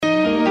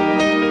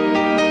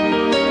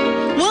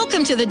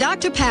to the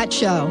Dr. Pat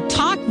Show.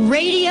 Talk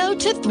radio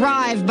to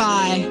thrive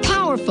by.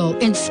 Powerful,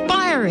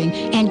 inspiring,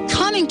 and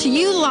coming to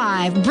you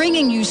live,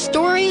 bringing you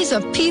stories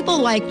of people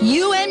like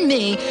you and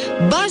me,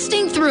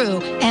 busting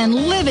through and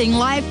living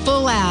life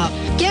full out.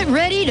 Get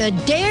ready to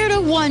dare to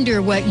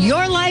wonder what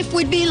your life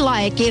would be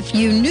like if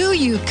you knew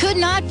you could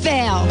not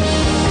fail.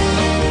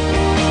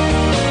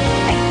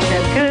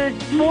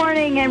 Good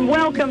morning and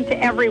welcome to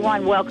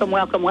everyone. Welcome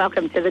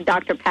to the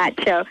Dr.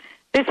 Pat Show.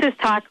 This is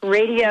Talk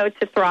Radio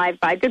to Thrive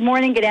By. Good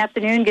morning, good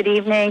afternoon, good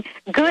evening,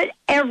 good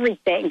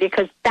everything,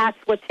 because that's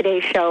what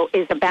today's show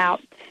is about.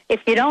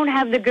 If you don't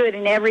have the good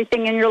in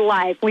everything in your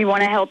life, we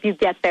want to help you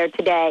get there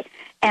today.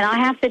 And I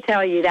have to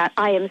tell you that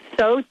I am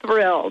so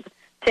thrilled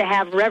to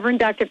have Reverend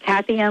Dr.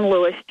 Kathy Ann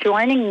Lewis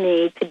joining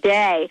me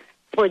today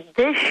for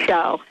this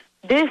show.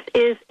 This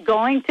is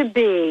going to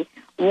be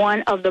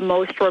one of the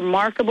most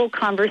remarkable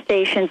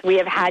conversations we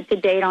have had to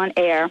date on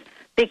air,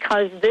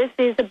 because this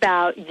is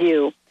about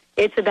you.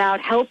 It's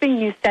about helping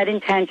you set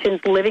intentions,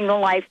 living the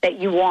life that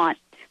you want.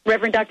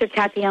 Reverend Dr.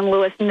 Kathy Ann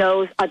Lewis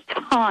knows a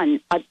ton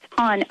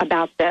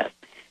about this.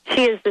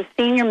 She is the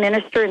Senior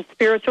Minister and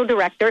Spiritual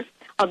Director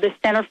of the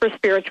Center for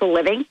Spiritual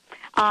Living,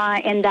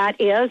 and that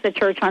is a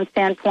church on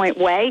Sandpoint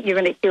Way. You're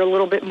going to hear a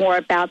little bit more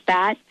about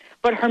that.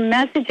 But her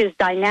message is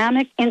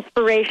dynamic,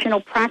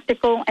 inspirational,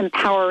 practical,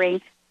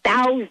 empowering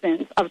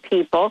thousands of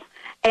people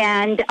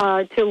and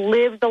to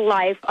live the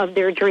life of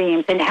their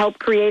dreams and help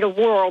create a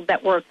world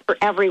that works for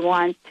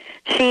everyone.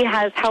 She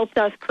has helped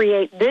us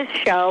create this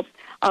show,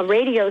 a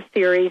radio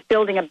series,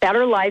 Building a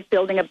Better Life,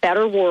 Building a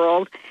Better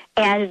World,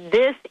 and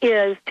this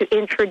is to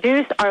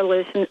introduce our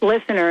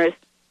listeners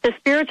to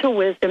spiritual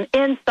wisdom,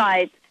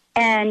 insights,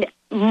 and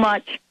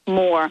much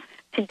more.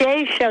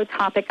 Today's show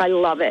topic, I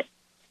love it.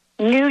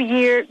 New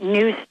year,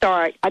 new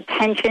start,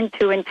 attention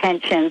to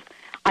intentions.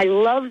 I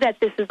love that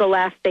this is the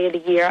last day of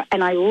the year,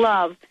 and I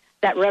love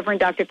that Reverend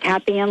Dr.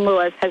 Kathy Ann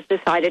Lewis has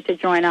decided to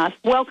join us.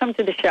 Welcome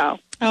to the show.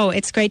 Oh,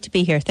 it's great to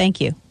be here.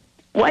 Thank you.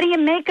 What do you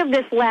make of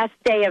this last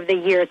day of the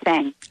year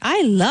thing?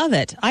 I love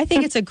it. I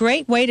think it's a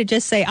great way to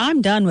just say,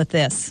 I'm done with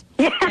this.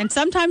 Yeah. And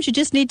sometimes you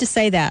just need to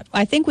say that.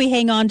 I think we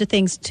hang on to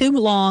things too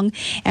long,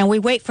 and we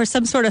wait for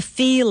some sort of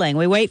feeling.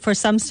 We wait for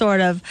some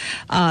sort of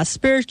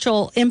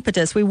spiritual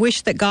impetus. We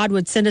wish that God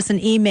would send us an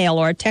email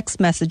or a text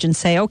message and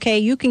say, okay,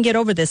 you can get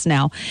over this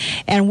now.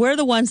 And we're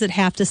the ones that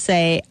have to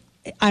say,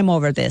 I'm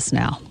over this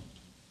now.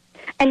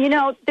 And,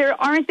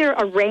 aren't there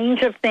a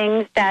range of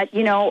things that,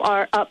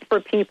 are up for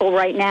people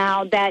right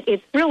now, that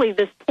it's really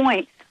this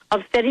point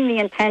of setting the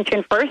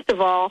intention, first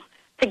of all,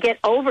 to get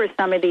over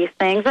some of these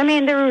things. I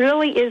mean, there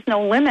really is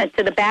no limit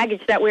to the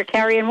baggage that we're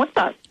carrying with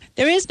us.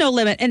 There is no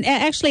limit. And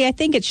actually, I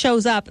think it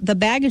shows up, the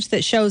baggage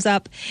that shows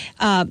up,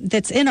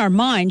 that's in our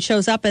mind,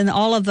 shows up in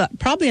all of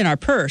probably in our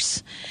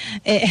purse.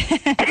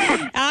 I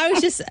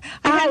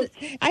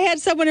had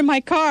someone in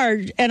my car,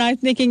 and I'm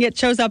thinking it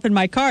shows up in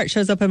my car, it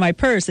shows up in my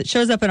purse, it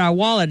shows up in our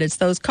wallet. It's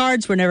those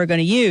cards we're never going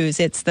to use.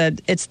 It's the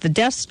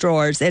desk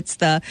drawers. It's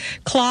the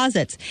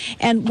closets.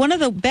 And one of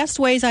the best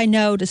ways I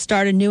know to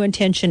start a new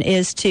intention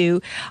is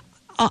to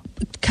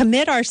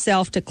commit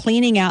ourselves to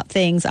cleaning out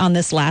things on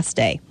this last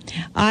day.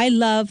 I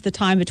love the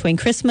time between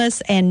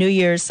Christmas and New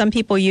Year's. Some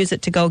people use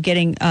it to go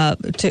getting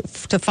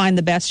to find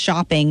the best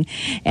shopping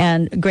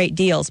and great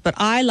deals, but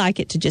I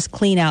like it to just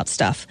clean out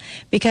stuff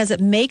because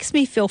it makes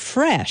me feel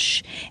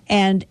fresh,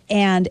 and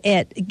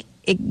it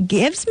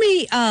gives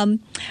me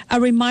a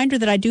reminder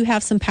that I do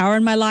have some power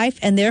in my life,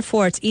 and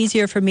therefore it's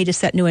easier for me to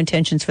set new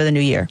intentions for the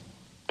new year.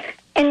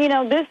 And,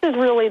 this is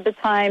really the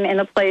time and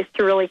the place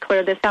to really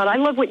clear this out. I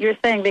love what you're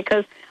saying,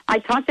 because I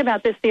talked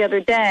about this the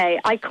other day.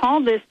 I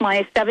call this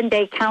my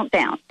 7-day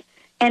countdown.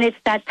 And it's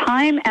that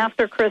time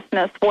after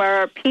Christmas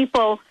where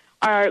people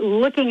are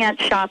looking at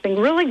shopping,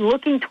 really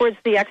looking towards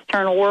the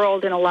external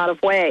world in a lot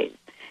of ways.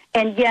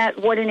 And yet,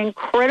 what an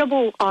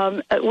incredible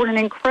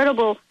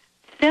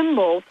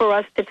symbol for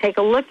us to take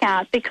a look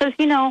at, because,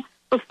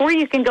 before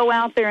you can go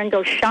out there and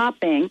go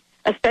shopping,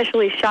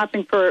 especially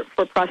shopping for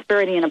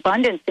prosperity and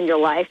abundance in your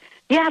life,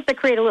 you have to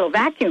create a little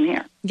vacuum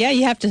here. Yeah,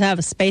 you have to have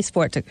a space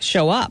for it to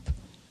show up.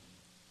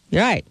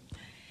 You're right.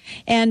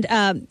 And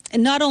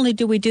not only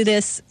do we do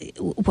this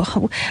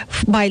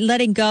by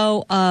letting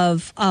go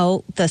of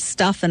the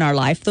stuff in our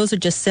life, those are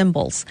just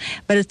symbols.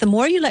 But the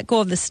more you let go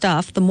of the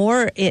stuff, the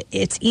more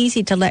it's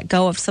easy to let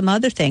go of some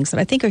other things that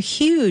I think are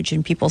huge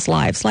in people's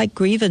lives, like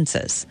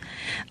grievances,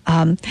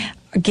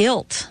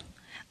 guilt,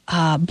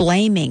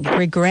 blaming,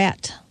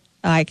 regret.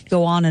 I could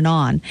go on.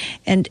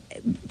 And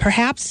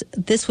perhaps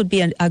this would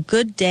be a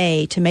good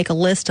day to make a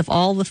list of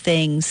all the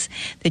things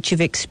that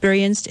you've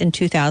experienced in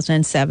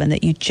 2007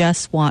 that you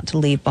just want to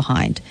leave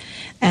behind.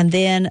 And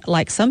then,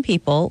 like some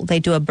people, they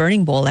do a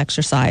burning bowl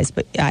exercise,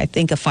 but I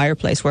think a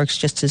fireplace works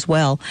just as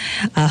well.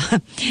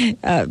 Or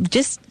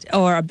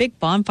a big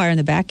bonfire in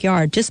the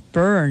backyard. Just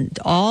burn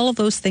all of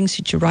those things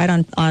that you write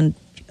on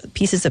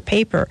pieces of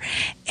paper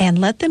and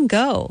let them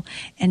go.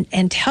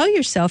 And tell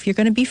yourself you're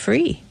going to be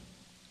free.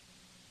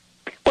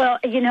 Well,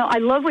 I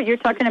love what you're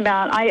talking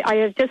about. I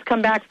have just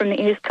come back from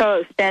the East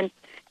Coast, and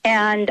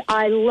And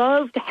I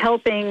loved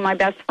helping my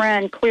best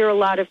friend clear a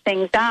lot of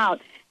things out.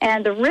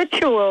 And the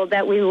ritual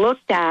that we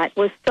looked at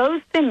was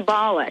so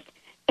symbolic.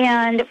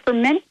 And for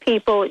many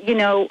people, you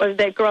know,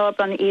 that grow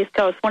up on the East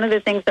Coast, one of the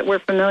things that we're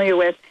familiar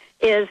with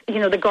is, you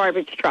know, the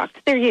garbage trucks.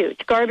 They're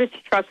huge.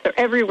 Garbage trucks are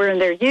everywhere,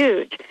 and they're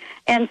huge.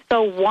 And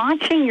so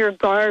watching your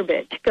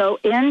garbage go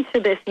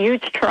into this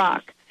huge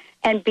truck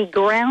and be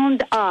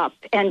ground up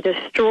and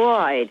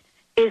destroyed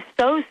is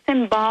so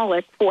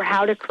symbolic for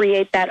how to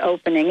create that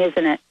opening,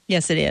 isn't it?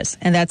 Yes, it is.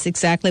 And that's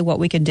exactly what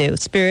we can do.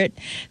 Spirit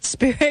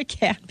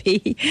can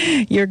be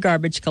your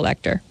garbage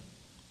collector.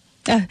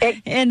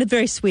 In the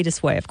very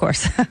sweetest way, of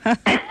course.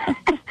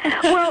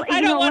 Well,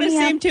 I don't want to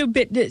seem too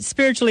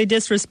spiritually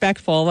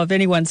disrespectful of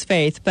anyone's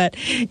faith, but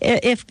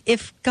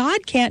if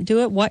God can't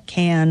do it, what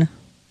can?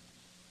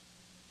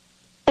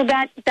 Well,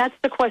 that's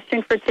the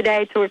question for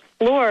today to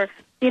explore.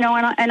 You know,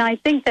 and I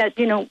think that,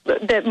 you know,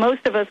 that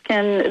most of us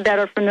that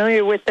are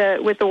familiar with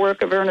the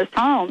work of Ernest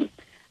Holmes.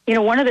 You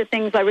know, one of the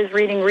things I was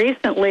reading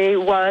recently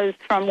was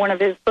from one of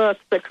his books,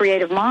 The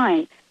Creative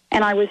Mind,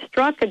 and I was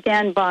struck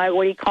again by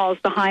what he calls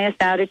the highest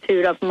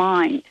attitude of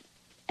mind.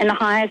 And the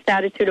highest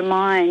attitude of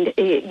mind,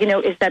 you know,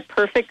 is that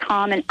perfect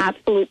calm and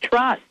absolute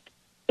trust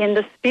in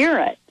the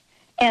Spirit.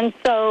 And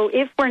so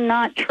if we're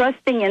not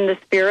trusting in the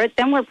Spirit,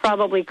 then we're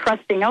probably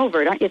crusting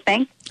over, don't you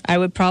think? I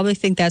would probably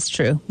think that's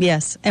true,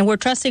 yes. And we're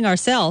trusting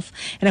ourselves.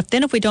 And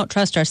if we don't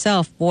trust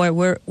ourselves,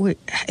 boy,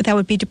 that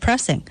would be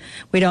depressing.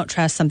 We don't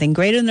trust something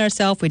greater than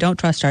ourselves. We don't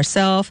trust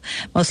ourselves.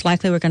 Most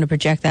likely we're going to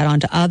project that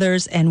onto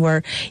others, and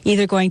we're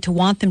either going to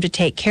want them to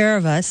take care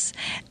of us,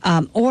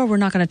 or we're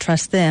not going to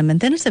trust them.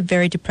 And then it's a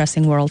very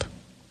depressing world.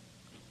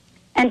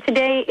 And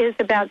today is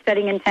about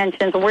setting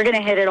intentions, and we're going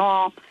to hit it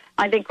all.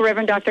 I think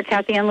Reverend Dr.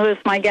 Kathy Ann Lewis,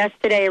 my guest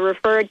today,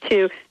 referred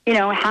to, you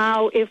know,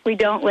 how if we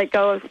don't let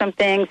go of some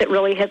things, it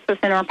really hits us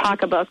in our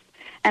pocketbooks.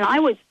 And I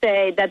would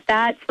say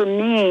that for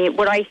me,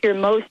 what I hear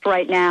most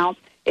right now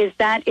is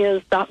that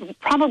is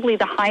probably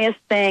the highest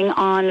thing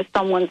on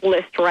someone's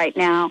list right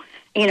now.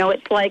 You know,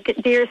 it's like,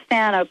 dear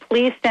Santa,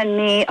 please send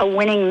me a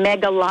winning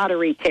mega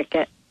lottery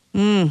ticket.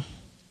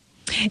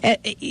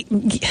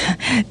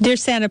 Dear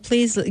Santa,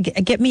 please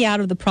get me out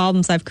of the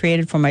problems I've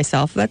created for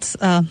myself. That's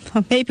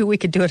maybe we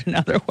could do it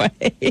another way.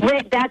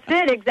 That's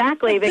it,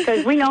 exactly,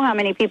 because we know how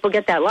many people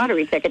get that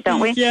lottery ticket, don't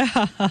we? Yeah.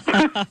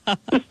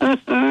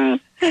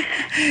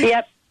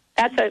 Yep.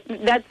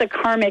 That's a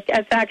karmic.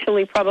 That's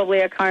actually probably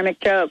a karmic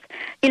joke.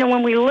 You know,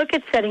 when we look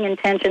at setting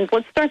intentions,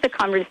 let's start the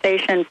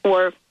conversation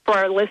for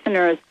our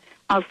listeners.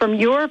 From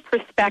your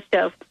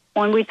perspective,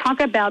 when we talk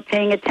about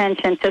paying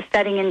attention to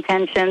setting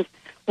intentions,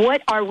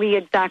 what are we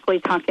exactly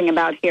talking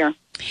about here?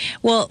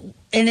 Well,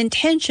 an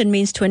intention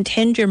means to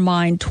intend your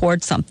mind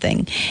towards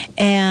something.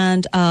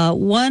 And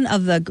one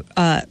of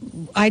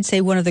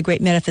the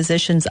great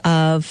metaphysicians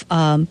of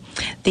the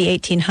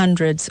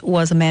 1800s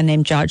was a man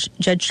named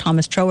Judge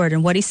Thomas Troward.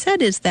 And what he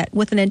said is that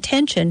with an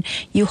intention,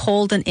 you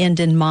hold an end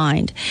in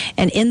mind.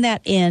 And in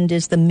that end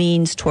is the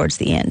means towards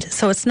the end.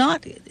 So it's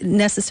not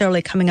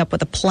necessarily coming up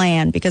with a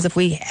plan, because if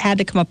we had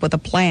to come up with a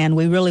plan,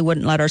 we really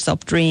wouldn't let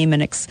ourselves dream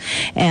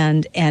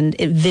and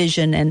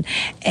vision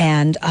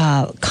and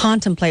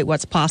contemplate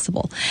what's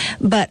possible.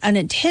 But an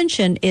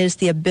intention is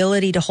the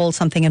ability to hold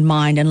something in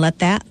mind and let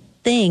that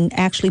thing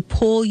actually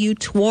pull you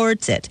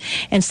towards it.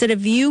 Instead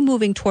of you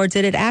moving towards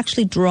it, it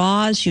actually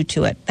draws you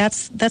to it.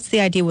 That's the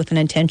idea with an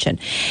intention.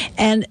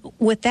 And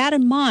with that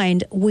in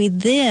mind, we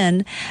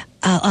then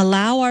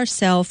allow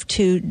ourselves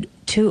to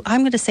I'm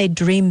going to say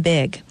dream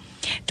big.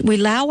 We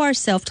allow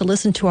ourselves to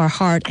listen to our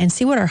heart and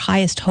see what our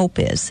highest hope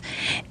is.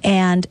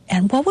 And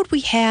what would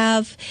we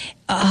have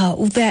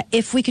that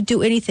if we could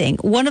do anything?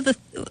 One of the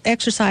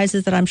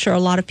exercises that I'm sure a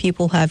lot of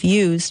people have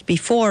used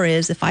before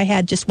is, if I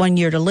had just 1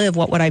 year to live,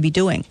 what would I be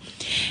doing?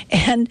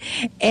 And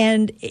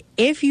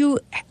if you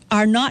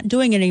are not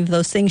doing any of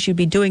those things you'd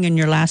be doing in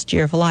your last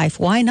year of life,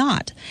 why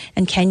not?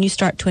 And can you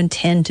start to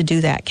intend to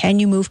do that? Can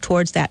you move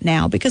towards that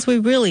now? Because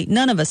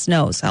none of us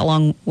knows how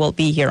long we'll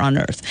be here on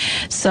earth.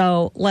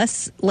 So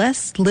let's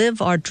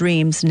live our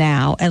dreams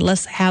now, and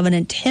let's have an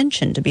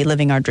intention to be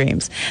living our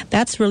dreams.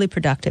 That's really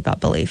productive, I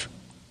believe.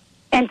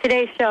 And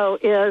today's show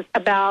is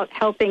about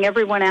helping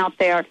everyone out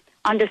there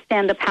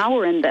understand the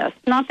power in this.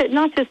 Not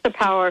just the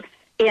power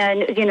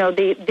in, you know,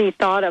 the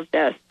thought of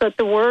this, but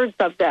the words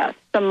of this,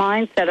 the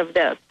mindset of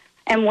this,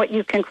 and what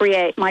you can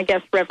create. My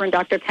guest, Reverend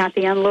Dr.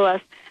 Kathy Ann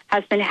Lewis,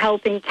 has been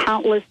helping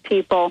countless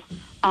people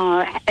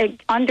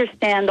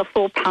understand the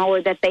full power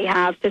that they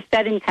have to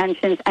set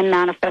intentions and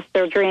manifest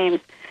their dreams.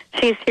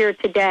 She's here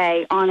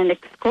today on an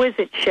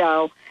exquisite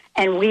show,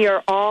 and we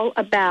are all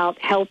about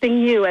helping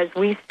you, as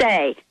we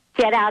say,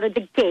 get out of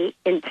the gate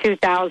in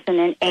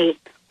 2008.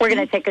 We're going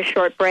to take a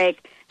short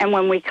break, and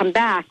when we come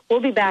back, we'll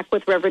be back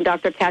with Reverend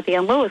Dr. Kathy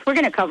Ann Lewis. We're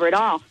going to cover it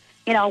all.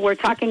 You know, we're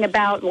talking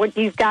about what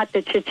you've got,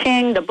 the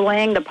cha-ching, the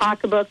bling, the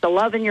pocketbook, the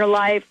love in your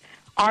life.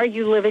 Are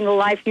you living the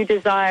life you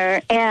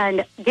desire?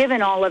 And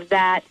given all of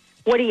that,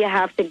 what do you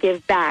have to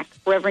give back?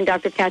 Reverend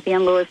Dr. Kathy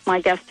Ann Lewis,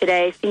 my guest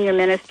today, Senior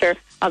Minister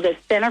of the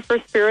Center for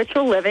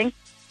Spiritual Living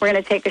We're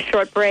going to take a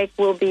short break.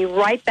 We'll be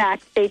right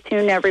back. Stay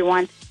tuned,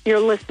 everyone. You're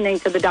listening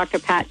to the Dr.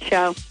 Pat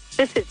Show.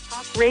 This is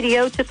Talk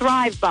Radio to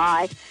Thrive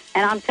By.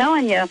 And I'm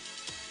telling you,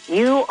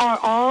 you are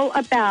all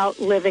about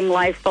living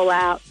life full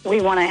out.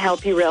 We want to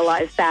help you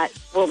realize that.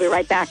 We'll be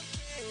right back.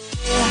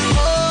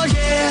 Oh,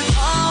 yeah,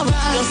 all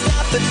right. Don't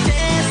stop the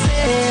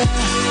dancing.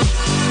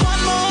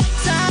 One more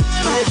time,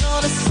 we're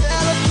gonna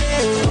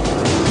celebrate.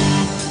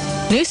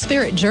 New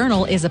Spirit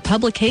Journal is a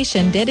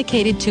publication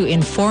dedicated to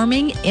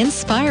informing,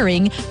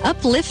 inspiring,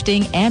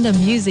 uplifting, and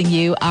amusing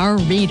you, our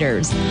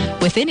readers.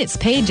 Within its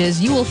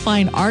pages, you will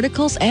find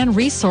articles and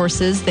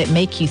resources that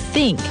make you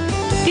think,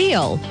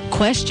 feel,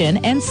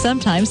 question, and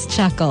sometimes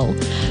chuckle.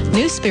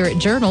 New Spirit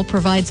Journal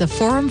provides a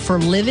forum for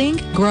living,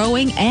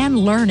 growing, and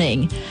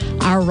learning.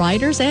 Our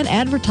writers and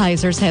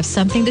advertisers have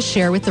something to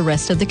share with the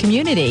rest of the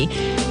community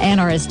and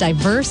are as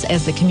diverse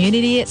as the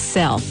community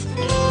itself.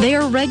 They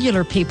are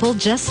regular people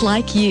just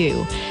like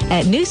you.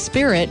 At New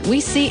Spirit, we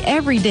see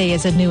every day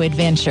as a new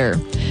adventure.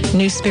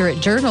 New Spirit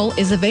Journal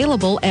is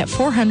available at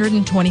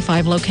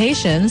 425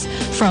 locations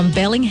from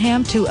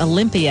Bellingham to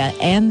Olympia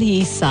and the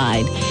East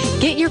Side.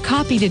 Get your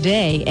copy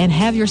today and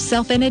have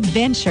yourself an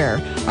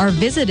adventure, or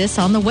visit us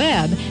on the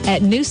web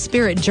at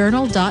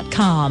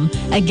newspiritjournal.com.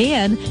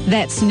 Again,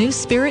 that's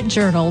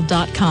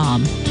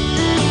newspiritjournal.com.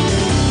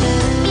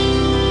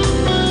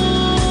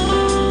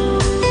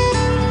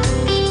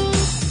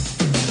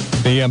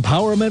 The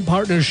Empowerment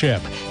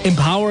Partnership,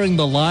 empowering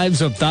the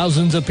lives of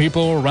thousands of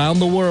people around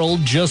the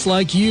world just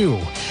like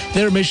you.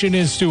 Their mission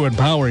is to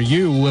empower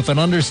you with an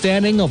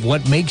understanding of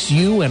what makes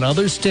you and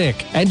others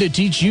tick, and to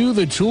teach you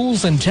the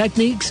tools and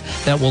techniques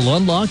that will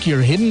unlock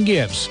your hidden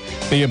gifts.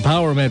 The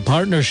Empowerment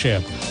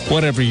Partnership,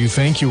 whatever you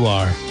think you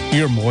are,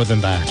 you're more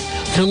than that.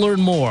 To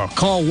learn more,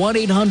 call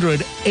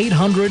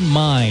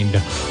 1-800-800-MIND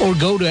or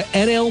go to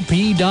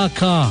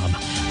NLP.com.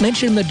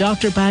 Mention the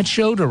Dr. Pat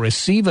Show to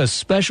receive a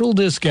special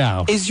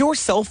discount. Is your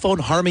cell phone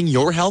harming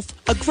your health?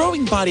 A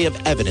growing body of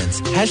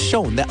evidence has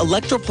shown that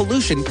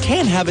electropollution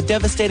can have a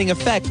devastating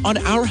effect on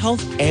our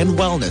health and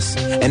wellness,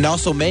 and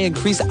also may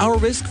increase our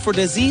risk for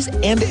disease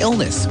and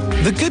illness.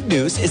 The good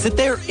news is that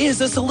there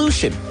is a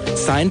solution.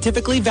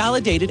 Scientifically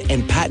validated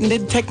and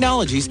patented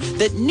technologies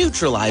that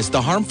neutralize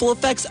the harmful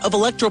effects of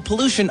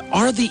electropollution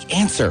are the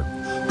answer.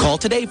 Call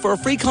today for a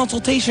free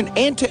consultation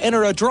and to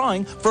enter a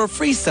drawing for a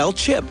free cell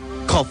chip.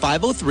 Call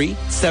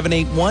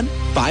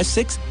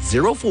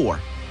 503-781-5604.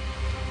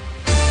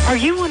 Are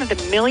you one of the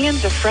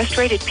millions of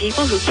frustrated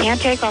people who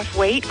can't take off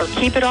weight or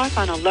keep it off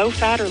on a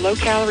low-fat or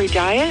low-calorie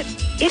diet?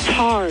 It's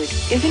hard,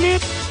 isn't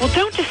it? Well,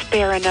 don't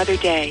despair another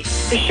day.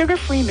 The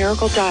Sugar-Free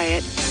Miracle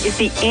Diet is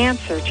the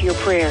answer to your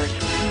prayers.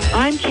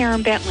 I'm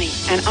Karen Bentley,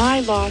 and I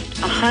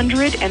lost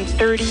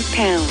 130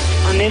 pounds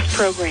on this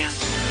program.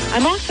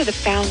 I'm also the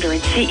founder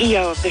and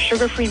CEO of the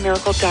Sugar-Free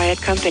Miracle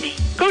Diet Company.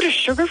 Go to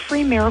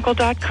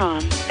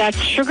sugarfreemiracle.com, that's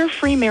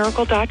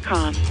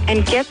sugarfreemiracle.com,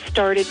 and get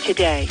started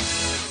today.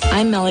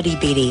 I'm Melody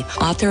Beattie,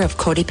 author of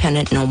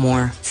Codependent No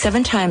More.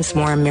 7 times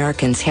more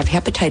Americans have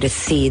hepatitis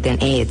C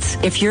than AIDS.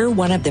 If you're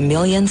one of the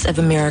millions of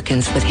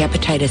Americans with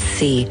hepatitis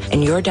C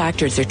and your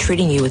doctors are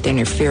treating you with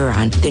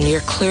interferon, then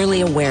you're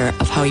clearly aware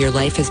of how your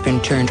life has been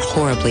turned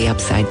horribly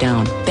upside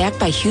down. Backed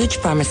by huge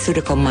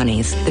pharmaceutical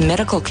monies, the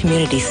medical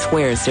community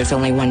swears there's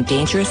only one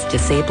dangerous,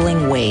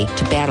 disabling way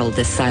to battle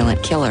this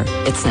silent killer.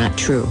 It's not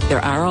true.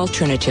 There are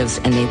alternatives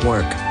and they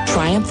work.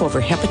 Triumph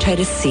Over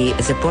Hepatitis C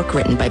is a book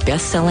written by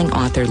best-selling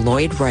author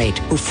Lloyd Wright,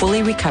 who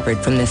fully recovered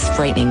from this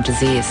frightening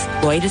disease.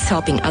 Lloyd is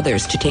helping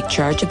others to take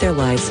charge of their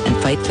lives and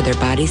fight for their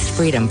body's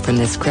freedom from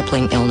this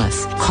crippling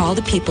illness. Call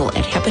the people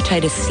at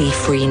Hepatitis C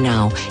Free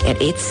now at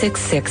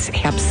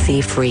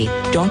 866-HEP-C-FREE.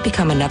 Don't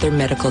become another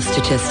medical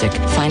statistic.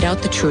 Find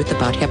out the truth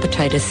about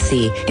hepatitis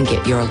C and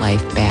get your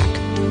life back.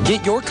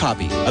 Get your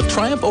copy of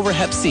Triumph Over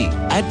Hep C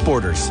at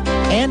Borders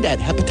and at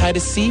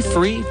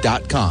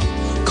hepatitiscfree.com.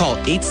 Call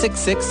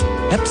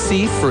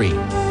 866-HEP-C-FREE.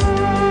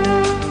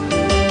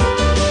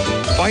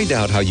 Find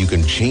out how you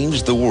can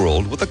change the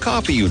world with the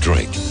coffee you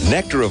drink.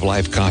 Nectar of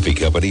Life Coffee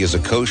Company is a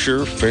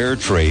kosher, fair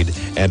trade,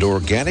 and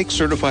organic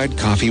certified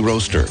coffee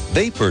roaster.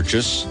 They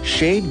purchase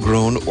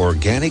shade-grown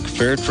organic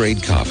fair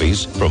trade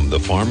coffees from the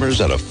farmers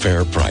at a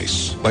fair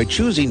price. By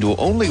choosing to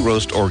only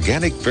roast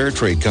organic fair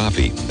trade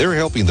coffee, they're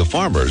helping the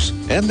farmers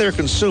and their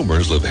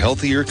consumers live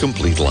healthier,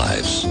 complete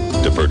lives.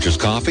 To purchase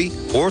coffee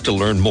or to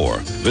learn more,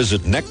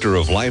 visit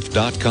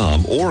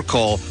nectaroflife.com or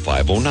call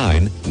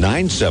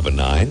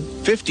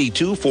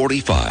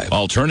 509-979-5245.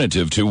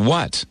 Alternative to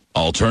what?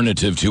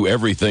 Alternative to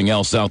everything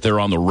else out there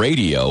on the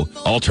radio.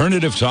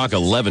 Alternative Talk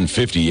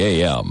 1150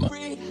 AM.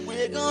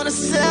 We're gonna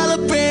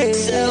celebrate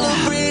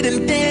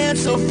and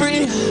dance so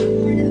free.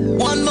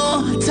 One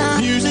more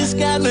time, music's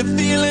got me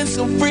feeling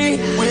so free.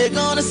 We're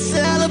gonna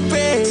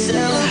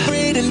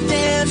celebrate and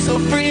dance so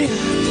free.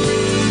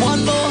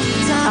 One more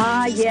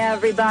time. Yeah,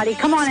 everybody.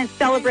 Come on and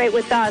celebrate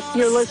with us.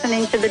 You're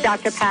listening to the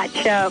Dr. Pat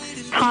Show,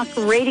 Talk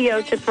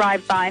Radio to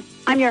Thrive By.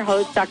 I'm your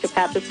host, Dr.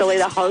 Pat Baccili,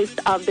 the host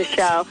of the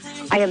show.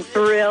 I am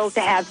thrilled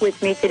to have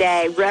with me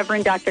today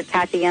Reverend Dr.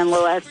 Kathy Ann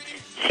Lewis.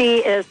 She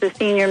is the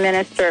senior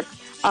minister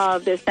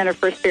of the Center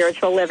for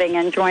Spiritual Living,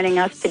 and joining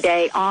us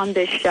today on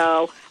this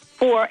show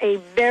for a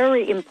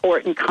very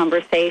important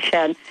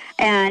conversation,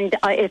 and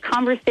a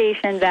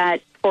conversation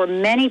that for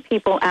many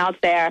people out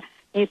there,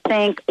 you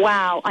think,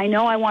 wow, I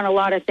know I want a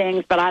lot of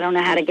things, but I don't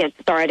know how to get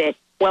started.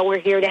 Well, we're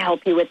here to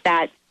help you with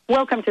that.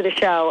 Welcome to the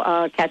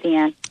show, Kathy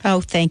Ann.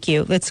 Oh, thank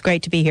you. It's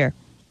great to be here.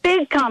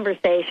 Big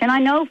conversation. I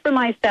know for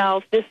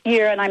myself this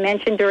year, and I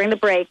mentioned during the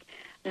break,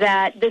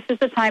 that this is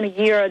the time of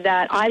year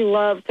that I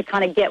love to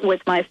kind of get with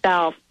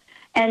myself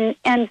and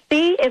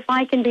see if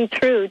I can be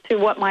true to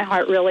what my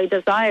heart really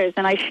desires.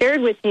 And I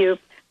shared with you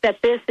that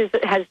this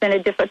has been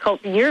a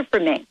difficult year for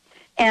me.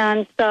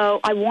 And so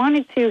I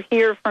wanted to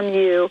hear from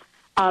you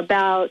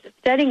about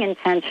setting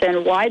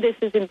intention, why this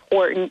is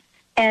important,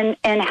 and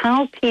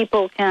how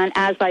people can,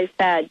 as I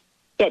said,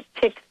 get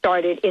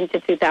kick-started into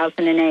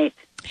 2008.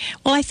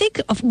 Well, I think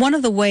one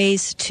of the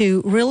ways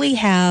to really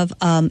have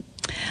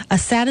a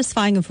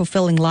satisfying and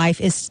fulfilling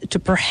life is to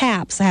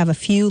perhaps have a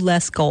few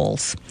less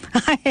goals.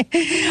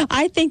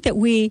 I think that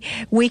we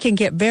can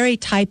get very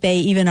type A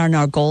even on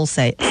our goal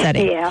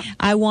setting. Yeah.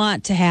 I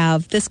want to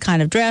have this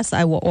kind of dress,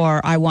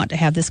 or I want to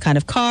have this kind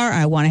of car,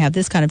 I want to have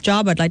this kind of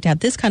job, I'd like to have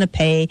this kind of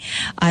pay,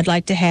 I'd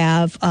like to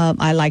have.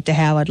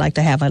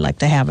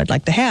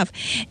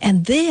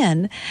 And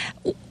then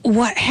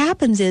what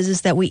happens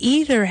is that we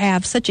either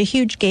have such a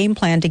huge game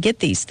plan to get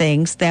these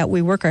things that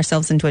we work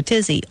ourselves into a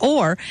tizzy,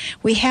 or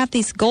we have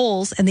these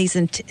goals and these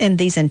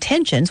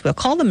intentions. We'll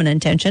call them an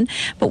intention,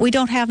 but we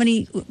don't have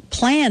any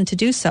plan to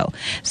do so.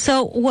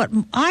 So what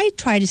I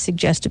try to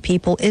suggest to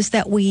people is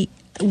that we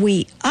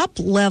up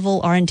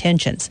level our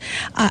intentions,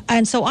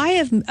 and so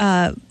I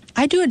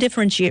do a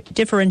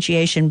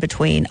differentiation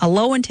between a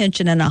low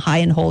intention and a high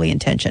and holy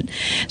intention.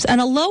 And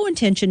a low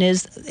intention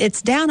is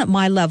it's down at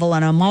my level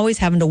and I'm always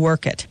having to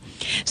work it.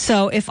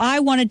 So if I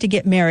wanted to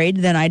get married,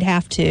 then I'd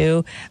have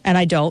to, and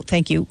I don't.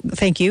 Thank you.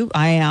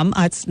 I am.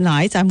 It's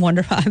nice. I'm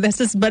wonderful.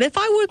 But if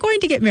I were going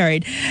to get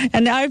married,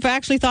 and I've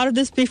actually thought of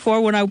this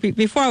before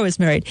before I was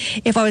married,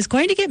 if I was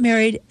going to get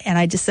married and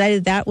I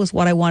decided that was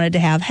what I wanted to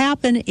have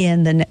happen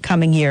in the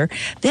coming year,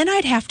 then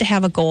I'd have to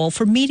have a goal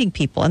for meeting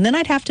people, and then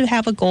I'd have to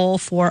have a goal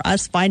for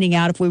us finding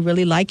out if we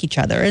really like each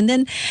other, and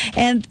then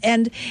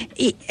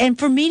and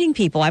for meeting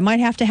people, I might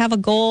have to have a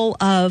goal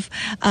of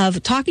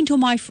talking to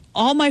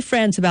all my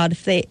friends about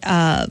if they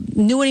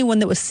knew anyone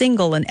that was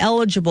single and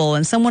eligible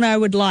and someone I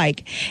would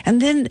like. And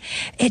then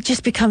it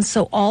just becomes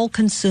so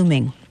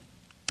all-consuming.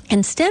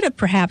 Instead of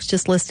perhaps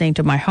just listening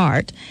to my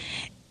heart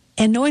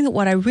and knowing that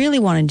what I really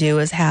want to do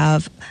is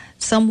have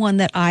someone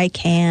that I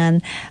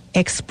can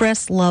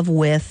express love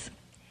with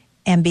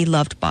and be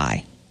loved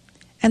by.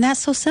 And that's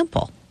so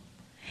simple.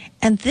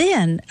 And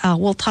then,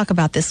 we'll talk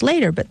about this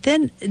later, but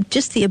then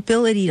just the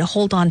ability to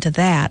hold on to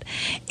that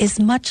is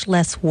much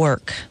less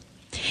work.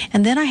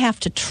 And then I have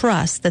to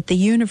trust that the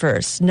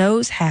universe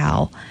knows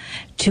how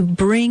to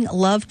bring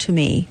love to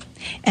me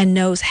and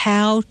knows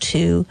how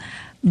to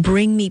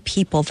bring me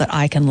people that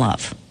I can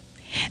love.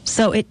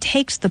 So it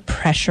takes the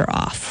pressure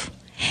off,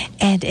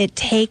 and it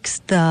takes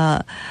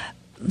the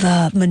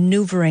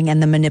maneuvering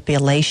and the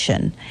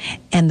manipulation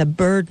and the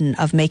burden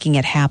of making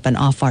it happen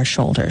off our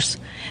shoulders,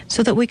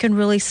 so that we can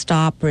really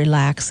stop,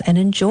 relax, and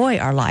enjoy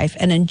our life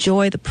and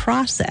enjoy the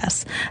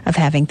process of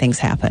having things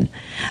happen.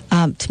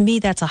 To me,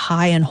 that's a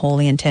high and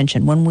holy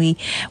intention. When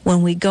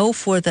we go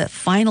for the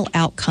final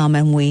outcome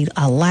and we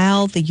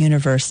allow the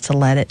universe to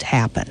let it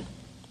happen.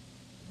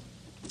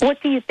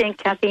 What do you think,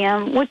 Kathy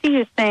Ann? What do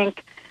you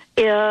think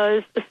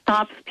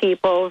stops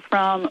people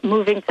from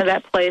moving to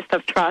that place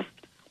of trust?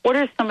 What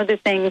are some of the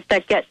things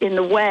that get in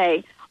the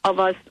way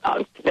of us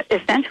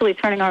essentially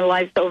turning our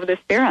lives over to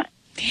Spirit?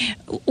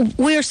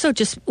 We're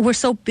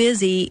so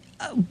busy.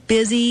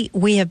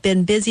 We have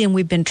been busy, and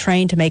we've been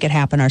trained to make it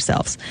happen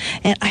ourselves.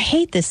 And I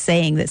hate this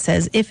saying that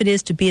says, "If it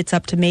is to be, it's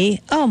up to me."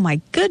 Oh my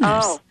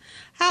goodness. Oh.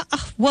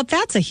 Well,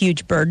 that's a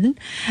huge burden.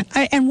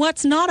 And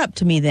what's not up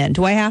to me then?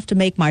 Do I have to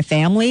make my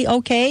family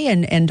okay?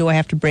 And do I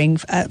have to bring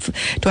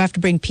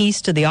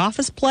peace to the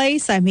office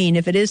place? I mean,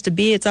 if it is to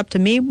be, it's up to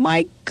me.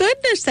 My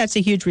goodness, that's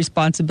a huge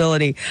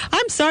responsibility.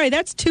 I'm sorry,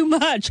 that's too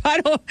much.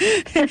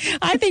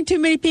 I think too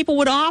many people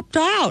would opt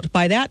out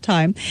by that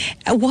time.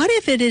 What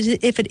if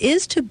it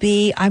is to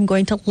be, I'm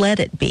going to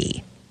let it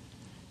be?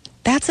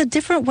 That's a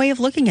different way of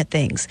looking at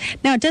things.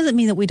 Now, it doesn't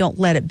mean that we don't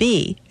let it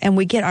be and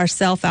we get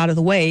ourselves out of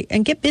the way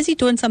and get busy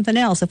doing something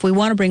else. If we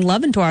want to bring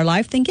love into our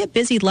life, then get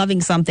busy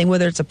loving something,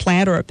 whether it's a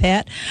plant or a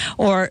pet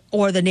or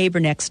the neighbor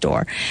next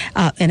door,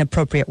 in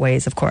appropriate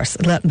ways, of course.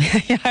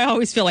 I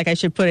always feel like I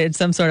should put in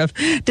some sort of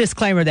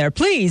disclaimer there.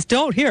 Please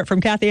don't hear it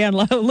from Kathy Ann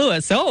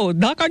Lewis. Oh,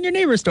 knock on your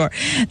neighbor's door.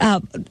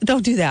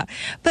 Don't do that.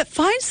 But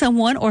find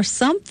someone or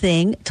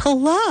something to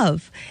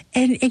love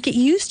and get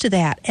used to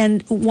that.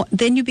 And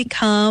then you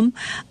become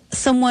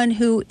someone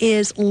who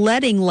is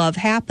letting love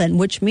happen,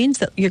 which means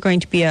that you're going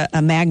to be a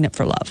magnet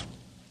for love.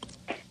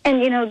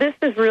 And, this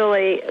is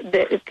really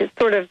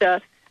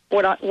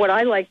what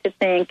I like to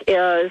think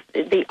is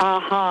the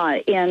aha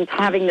in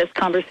having this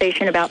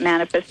conversation about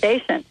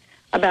manifestation,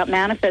 about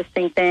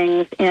manifesting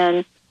things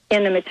in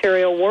in the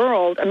material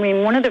world. I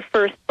mean, one of the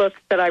first books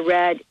that I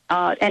read,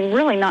 and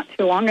really not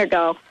too long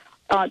ago,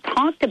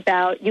 talked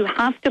about you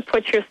have to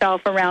put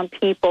yourself around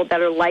people that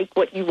are like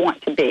what you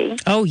want to be.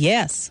 Oh,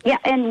 yes. Yeah,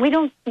 and we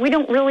don't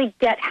really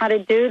get how to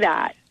do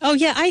that. Oh,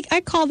 yeah,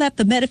 I call that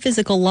the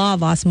metaphysical law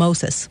of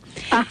osmosis.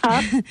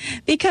 Uh-huh.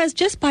 Because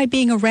just by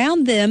being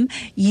around them,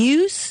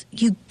 you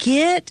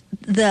get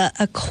the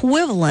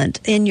equivalent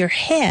in your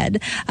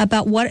head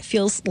about what it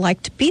feels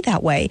like to be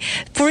that way.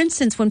 For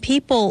instance, when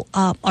people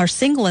are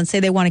single and say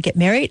they want to get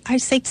married, I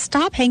say,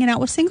 stop hanging out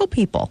with single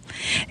people.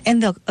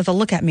 And they'll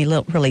look at me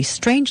really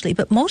strangely,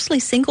 but mostly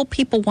single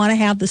people want to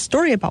have the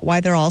story about why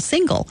they're all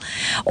single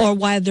or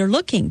why they're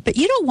looking. But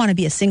you don't want to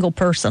be a single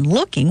person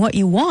looking. What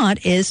you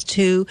want is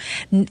to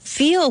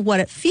feel what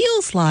it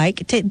feels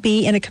like to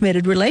be in a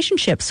committed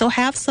relationship. So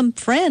have some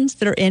friends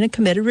that are in a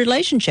committed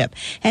relationship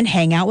and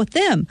hang out with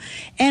them.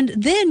 And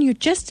then you're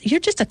just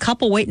a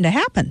couple waiting to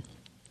happen.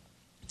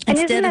 And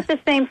isn't that the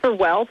same for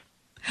wealth?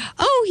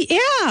 Oh,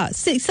 yeah.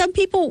 See, some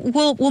people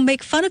will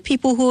make fun of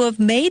people who have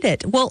made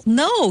it. Well,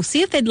 no.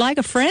 See if they'd like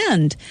a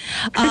friend.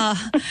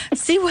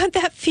 See what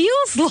that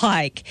feels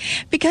like.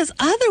 Because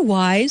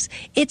otherwise,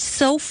 it's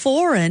so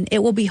foreign, it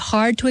will be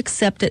hard to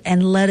accept it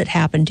and let it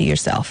happen to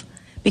yourself.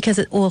 Because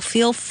it will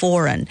feel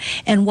foreign.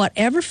 And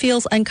whatever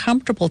feels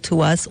uncomfortable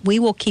to us, we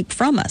will keep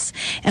from us.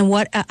 And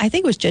what I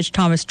think it was Judge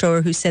Thomas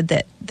Strower who said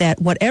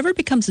that whatever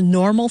becomes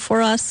normal for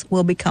us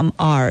will become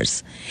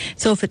ours.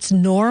 So if it's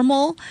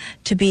normal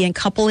to be in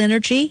couple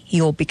energy,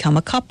 you'll become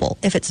a couple.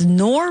 If it's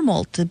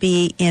normal to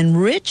be in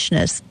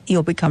richness,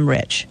 you'll become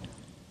rich.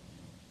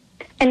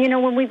 And,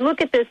 when we look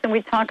at this and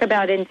we talk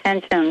about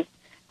intentions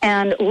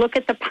and look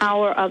at the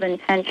power of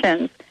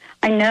intentions,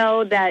 I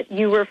know that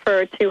you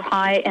refer to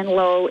high and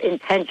low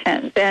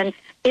intentions. And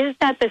is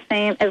that the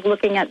same as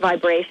looking at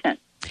vibration?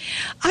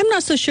 I'm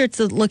not so sure it's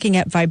looking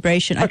at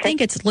vibration. Okay. I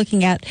think it's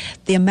looking at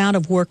the amount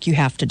of work you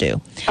have to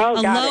do. Oh,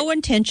 a low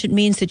intention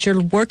means that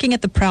you're working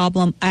at the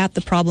problem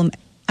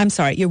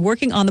you're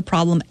working on the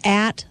problem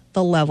at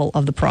the level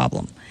of the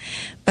problem.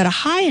 But a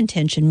high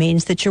intention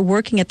means that you're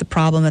working at the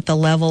problem at the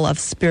level of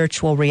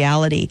spiritual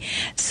reality.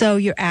 So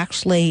you're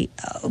actually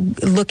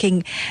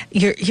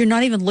you're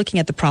not even looking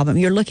at the problem,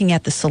 you're looking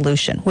at the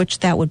solution, which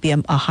that would be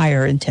a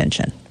higher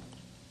intention.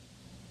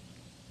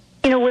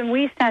 When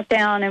we sat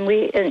down and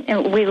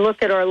we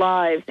looked at our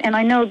lives, and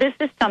I know this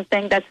is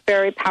something that's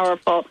very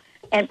powerful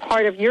and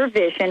part of your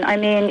vision. I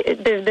mean,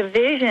 the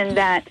vision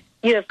that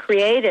you have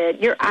created,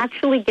 you're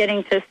actually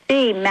getting to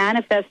see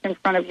manifest in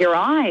front of your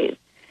eyes.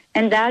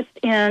 And that's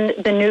in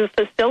the new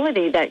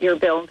facility that you're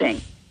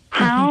building.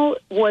 How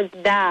was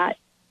that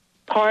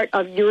part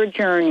of your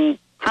journey?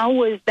 How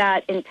was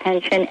that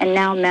intention and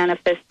now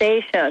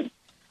manifestation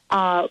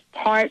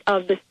part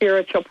of the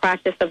spiritual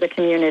practice of the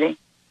community?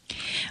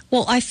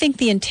 Well, I think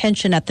the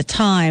intention at the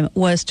time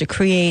was to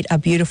create a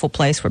beautiful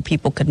place where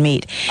people could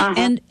meet.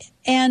 Uh-huh.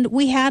 And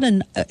we had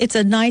it's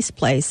a nice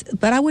place,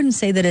 but I wouldn't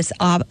say that it's,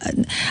 I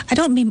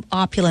don't mean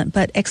opulent,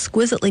 but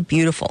exquisitely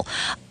beautiful.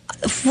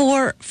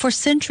 For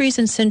centuries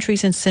and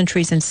centuries and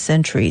centuries and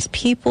centuries,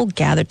 people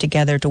gathered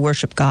together to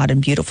worship God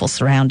in beautiful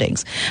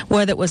surroundings,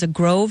 whether it was a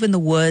grove in the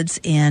woods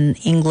in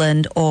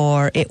England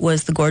or it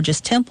was the gorgeous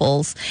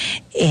temples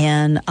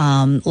in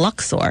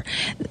Luxor.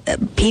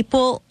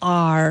 People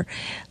are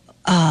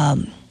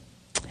I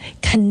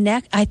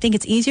think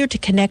it's easier to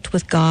connect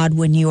with God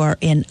when you are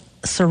in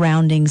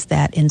surroundings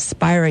that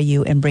inspire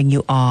you and bring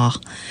you awe,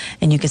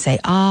 and you can say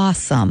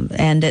awesome,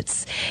 and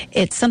it's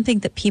something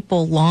that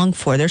people long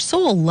for. Their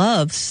soul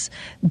loves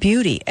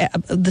beauty.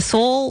 The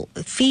soul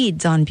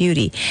feeds on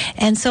beauty,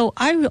 and so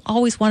I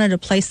always wanted a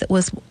place that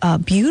was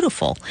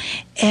beautiful,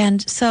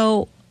 and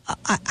so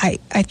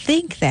I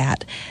think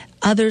that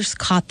others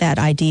caught that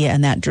idea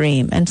and that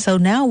dream, and so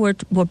now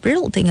we're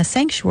building a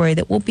sanctuary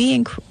that will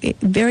be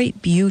very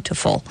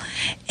beautiful,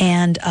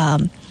 and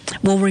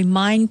will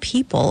remind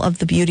people of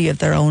the beauty of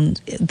their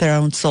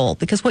own soul,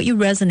 because what you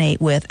resonate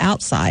with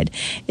outside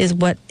is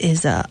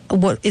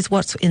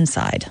what's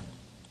inside.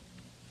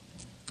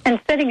 And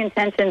setting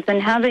intentions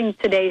and having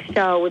today's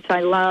show, which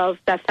I love,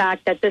 the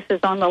fact that this is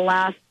on the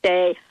last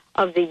day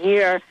of the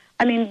year.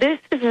 I mean, this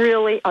is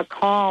really a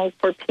call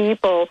for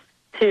people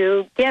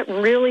to get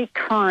really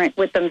current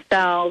with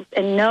themselves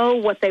and know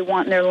what they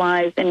want in their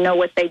lives and know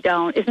what they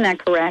don't. Isn't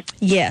that correct?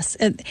 Yes.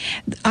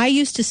 I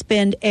used to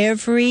spend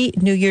every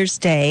New Year's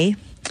Day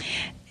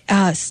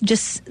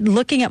just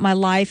looking at my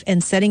life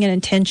and setting an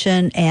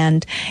intention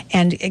and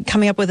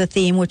coming up with a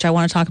theme, which I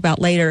want to talk about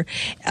later,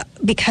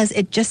 because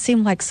it just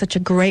seemed like such a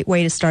great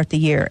way to start the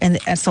year. And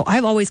so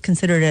I've always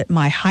considered it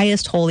my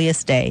highest,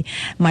 holiest day,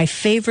 my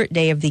favorite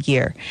day of the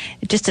year.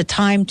 Just a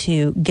time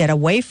to get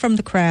away from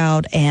the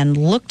crowd and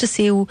look to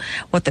see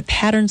what the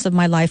patterns of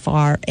my life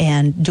are,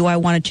 and do I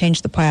want to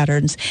change the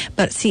patterns?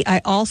 But see,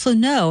 I also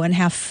know and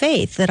have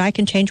faith that I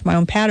can change my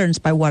own patterns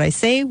by what I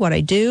say, what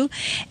I do,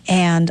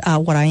 and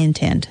what I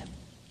intend.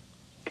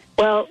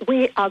 Well,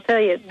 I'll tell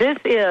you, this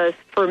is,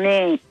 for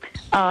me,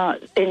 an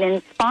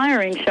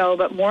inspiring show,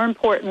 but more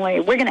importantly,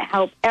 we're going to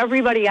help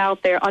everybody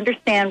out there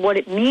understand what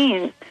it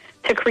means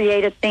to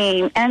create a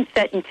theme and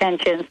set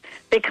intentions,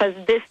 because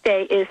this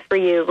day is for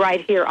you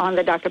right here on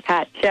the Dr.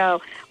 Pat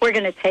Show. We're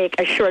going to take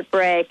a short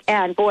break,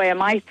 and boy,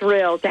 am I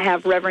thrilled to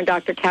have Reverend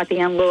Dr. Kathy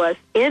Ann Lewis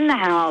in the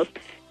house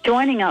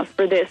joining us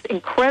for this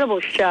incredible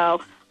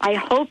show. I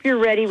hope you're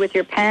ready with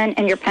your pen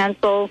and your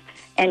pencils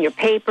and your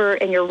paper,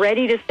 and you're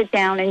ready to sit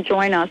down and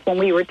join us. When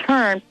we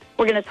return,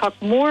 we're going to talk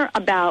more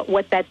about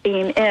what that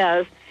theme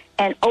is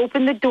and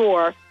open the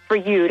door for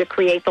you to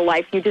create the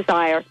life you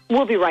desire.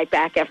 We'll be right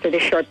back after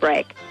this short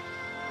break.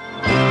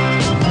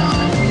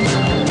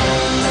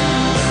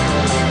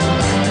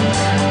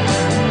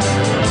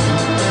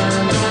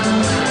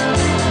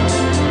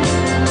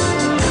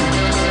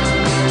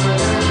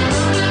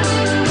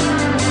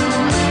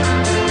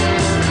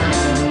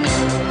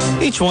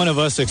 Each one of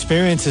us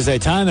experiences a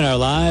time in our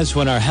lives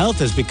when our health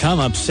has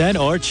become upset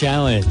or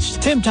challenged.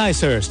 Tim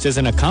Ticehurst is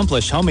an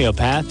accomplished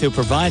homeopath who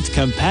provides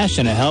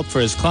compassionate help for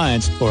his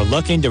clients who are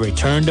looking to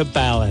return to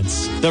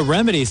balance. The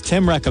remedies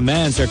Tim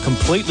recommends are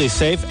completely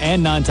safe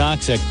and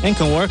non-toxic and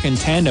can work in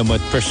tandem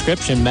with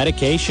prescription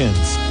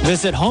medications.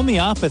 Visit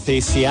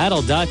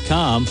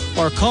homeopathyseattle.com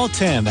or call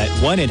Tim at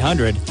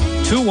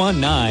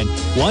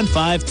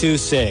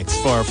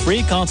 1-800-219-1526 for a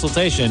free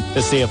consultation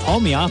to see if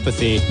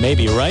homeopathy may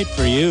be right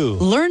for you.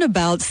 Learn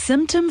about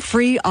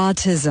symptom-free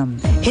autism.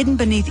 Hidden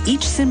beneath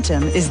each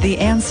symptom is the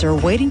answer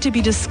waiting to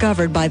be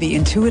discovered by the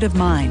intuitive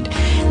mind.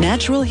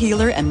 Natural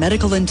healer and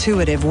medical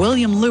intuitive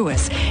William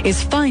Lewis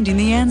is finding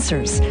the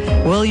answers.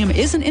 William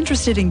isn't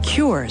interested in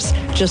cures,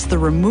 just the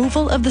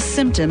removal of the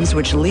symptoms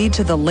which lead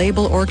to the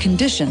label or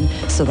condition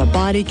so the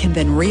body can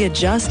then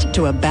readjust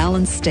to a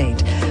balanced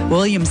state.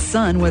 William's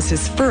son was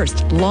his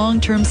first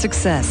long-term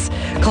success.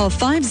 Call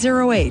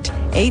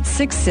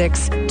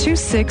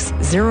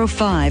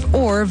 508-866-2605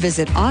 or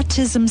visit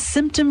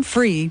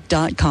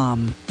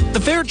autismsymptomfree.com. The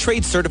Fair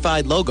Trade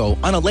Certified logo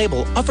on a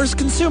label offers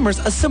consumers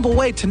a simple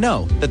way to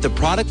know that the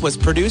product was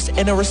produced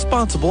in a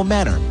responsible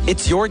manner.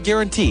 It's your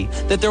guarantee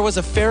that there was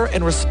a fair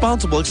and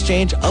responsible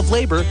exchange of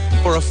labor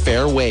for a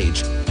fair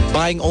wage.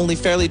 Buying only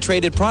fairly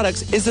traded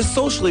products is a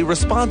socially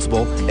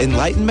responsible,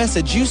 enlightened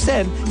message you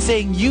send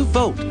saying you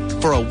vote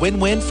for a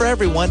win-win for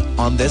everyone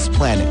on this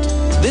planet.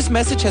 This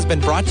message has been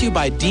brought to you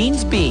by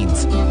Dean's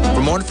Beans.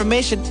 For more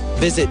information,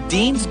 visit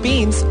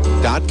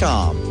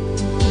deansbeans.com.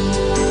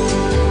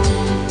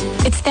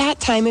 It's that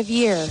time of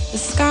year. The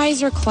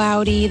skies are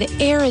cloudy, the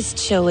air is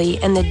chilly,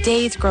 and the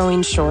day's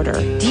growing shorter.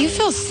 Do you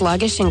feel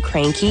sluggish and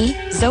cranky?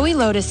 Zoe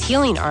Lotus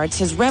Healing Arts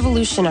has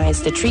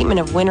revolutionized the treatment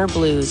of winter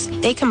blues.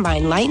 They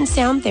combine light and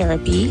sound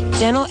therapy,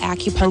 gentle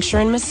acupuncture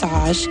and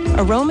massage,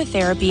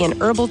 aromatherapy,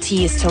 and herbal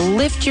teas to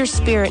lift your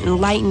spirit and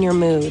lighten your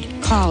mood.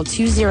 Call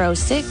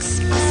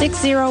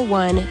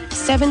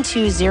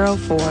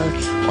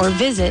 206-601-7204 or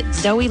visit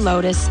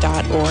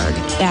zoelotus.org.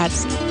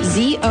 That's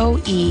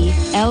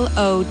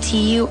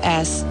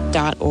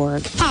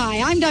ZOELOTUS.org.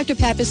 Hi, I'm Dr.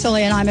 Pat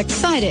Baccili, and I'm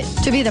excited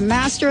to be the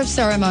Master of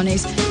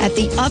Ceremonies at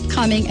the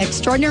upcoming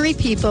Extraordinary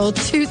People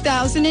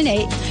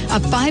 2008, a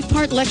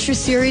 5-part lecture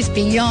series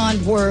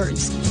beyond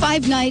words.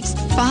 5 nights,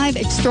 5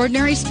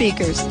 extraordinary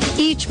speakers,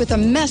 each with a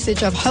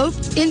message of hope,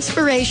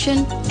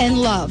 inspiration, and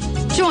love.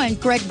 Join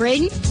Greg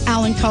Braden,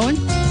 Alan Cohen,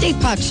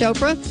 Deepak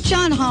Chopra,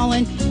 John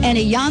Holland, and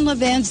Iyanla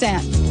Van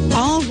Zandt.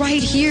 All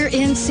right here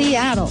in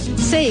Seattle.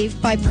 Save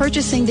by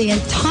purchasing the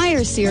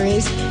entire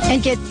series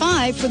and get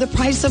 5 for the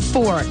price of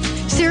 4.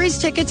 Series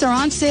tickets are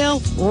on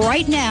sale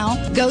right now.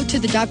 Go to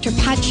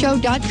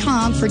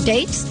thedrpatshow.com for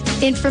dates,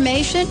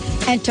 information,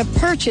 and to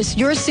purchase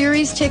your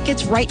series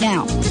tickets right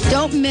now.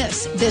 Don't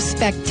miss this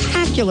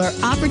spectacular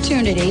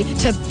opportunity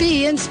to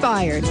be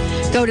inspired.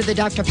 Go to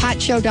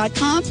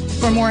thedrpatshow.com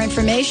for more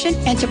information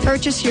and to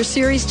purchase your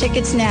series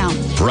tickets now.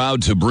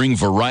 Proud to bring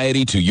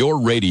variety to your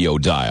radio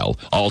dial.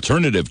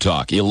 Alternative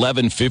Talk,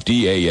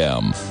 1150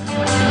 AM.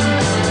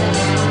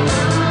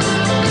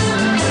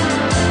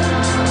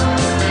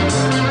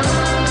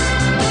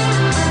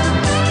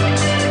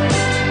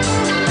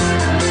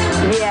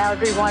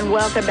 Everyone,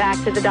 welcome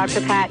back to the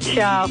Dr. Pat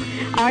Show.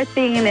 Our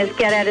theme is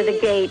Get Out of the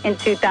Gate in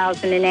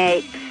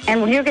 2008,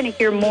 and you're going to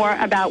hear more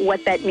about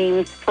what that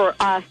means for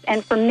us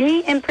and for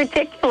me in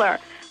particular.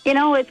 You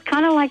know, it's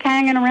kind of like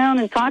hanging around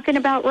and talking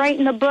about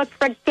writing the book.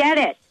 Forget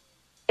it.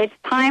 It's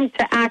time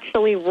to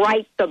actually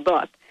write the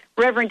book.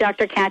 Reverend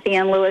Dr. Kathy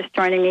Ann Lewis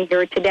joining me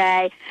here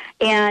today,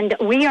 and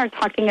we are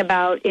talking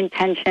about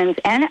intentions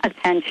and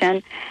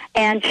attention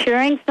and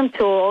sharing some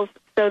tools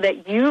so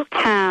that you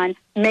can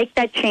make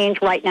that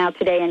change right now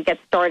today and get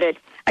started.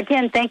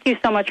 Again, thank you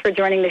so much for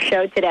joining the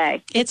show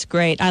today. It's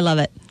great. I love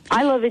it.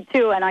 I love it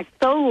too, and I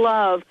so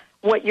love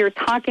what you're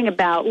talking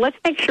about. Let's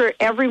make sure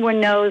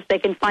everyone knows they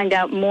can find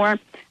out more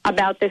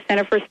about the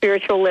Center for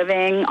Spiritual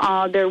Living.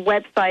 Their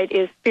website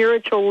is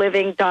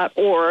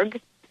spiritualliving.org.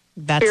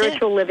 That's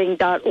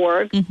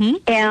spiritualliving.org. Mm-hmm.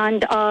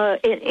 And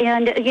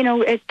you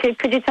know,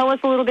 could you tell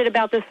us a little bit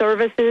about the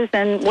services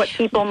and what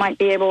people might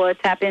be able to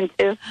tap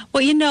into?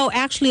 Well, you know,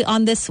 actually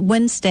on this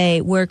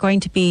Wednesday, we're going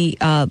to be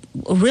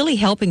really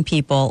helping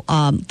people.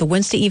 The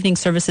Wednesday evening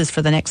services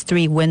for the next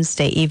 3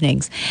 Wednesday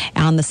evenings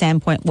on the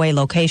Sandpoint Way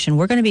location.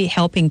 We're going to be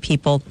helping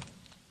people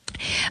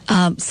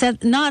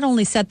not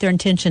only set their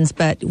intentions,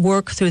 but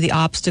work through the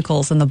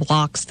obstacles and the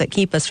blocks that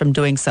keep us from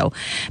doing so.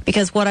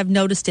 Because what I've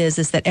noticed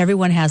is that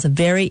everyone has a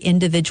very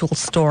individual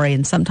story,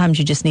 and sometimes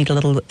you just need a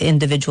little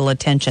individual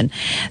attention.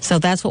 So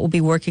that's what we'll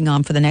be working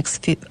on for the next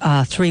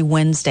 3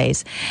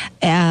 Wednesdays.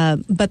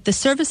 But the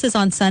services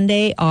on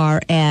Sunday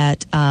are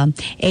at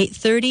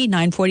 8:30,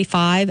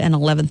 9:45, and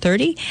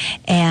 11:30.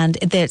 And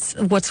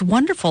what's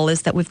wonderful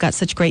is that we've got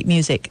such great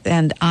music,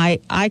 and I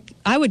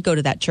would go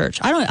to that church.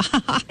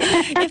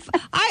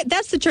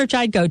 That's the church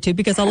I'd go to,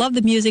 because I love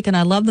the music and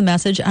I love the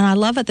message, and I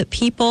love it that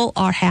people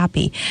are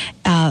happy.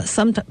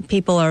 Some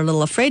people are a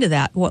little afraid of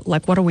that.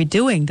 What are we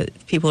doing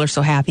that people are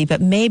so happy?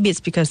 But maybe it's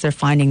because they're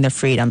finding their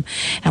freedom.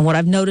 And what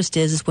I've noticed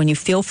is when you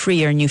feel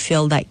freer and you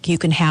feel like you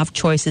can have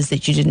choices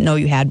that you didn't know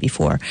you had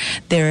before,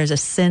 there is a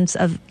sense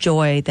of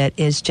joy that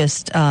is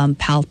just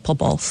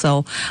palpable.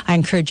 So I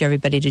encourage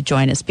everybody to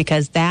join us,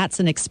 because that's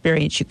an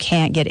experience you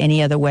can't get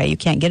any other way. You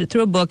can't get it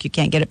through a book. You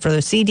can't get it through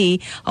a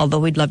CD, although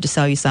we'd love to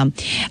sell you some.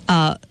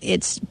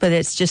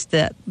 It's just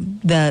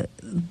the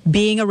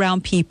being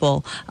around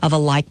people of a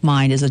like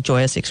mind is a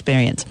joyous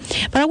experience.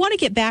 But I want to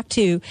get back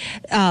to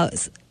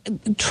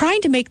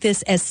trying to make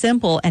this as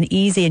simple and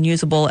easy and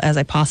usable as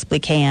I possibly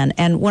can.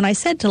 And when I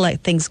said to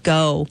let things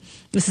go,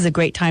 this is a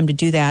great time to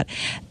do that.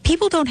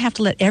 People don't have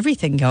to let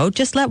everything go.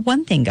 Just let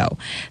one thing go.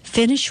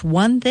 Finish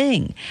one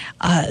thing.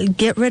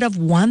 Get rid of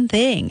one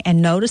thing,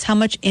 and notice how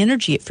much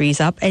energy it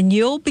frees up, and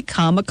you'll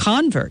become a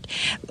convert.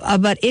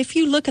 But if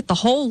you look at the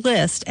whole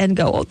list and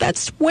go, oh,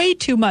 that's way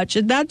too much,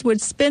 and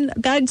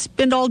I'd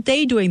spend all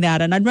day doing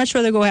that, and I'd much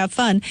rather go have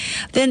fun,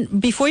 then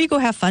before you go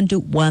have fun, do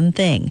one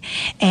thing.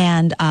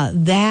 And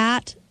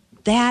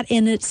that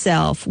in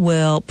itself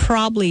will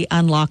probably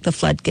unlock the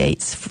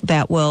floodgates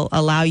that will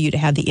allow you to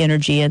have the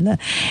energy and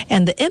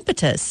the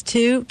impetus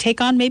to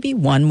take on maybe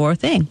one more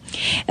thing.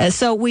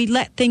 So we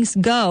let things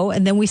go,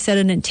 and then we set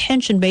an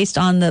intention based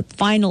on the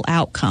final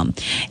outcome.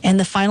 And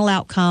the final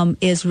outcome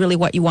is really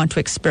what you want to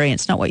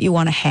experience, not what you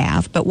want to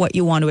have, but what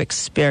you want to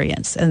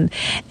experience. And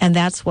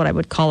that's what I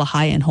would call a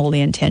high and holy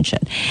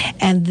intention.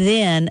 And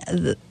then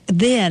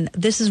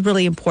this is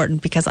really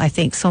important, because I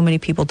think so many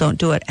people don't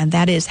do it, and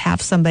that is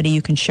have somebody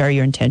you can share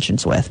your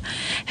intentions with.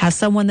 Have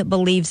someone that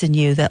believes in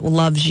you, that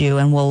loves you,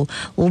 and will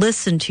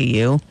listen to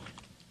you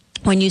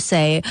when you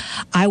say,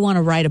 I want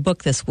to write a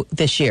book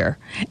this year.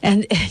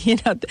 And,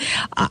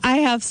 I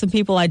have some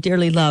people I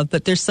dearly love,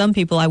 but there's some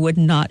people I would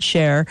not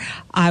share,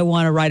 I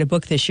want to write a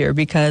book this year,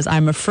 because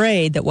I'm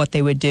afraid that what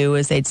they would do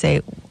is they'd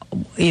say,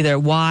 either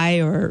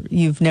why, or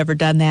you've never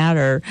done that,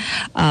 or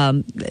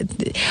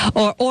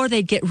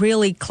they'd get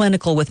really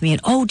clinical with me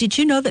and, oh, did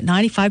you know that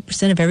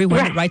 95% of everyone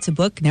that writes a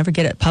book never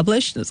get it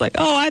published? And it's like,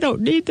 oh, I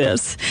don't need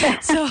this.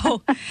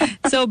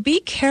 So be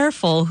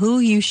careful who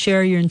you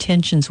share your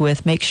intentions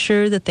with. Make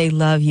sure that they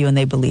love you and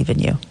they believe in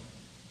you.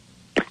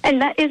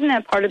 And isn't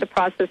that part of the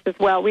process as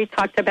well? We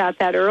talked about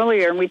that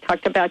earlier, and we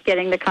talked about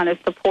getting the kind of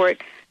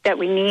support that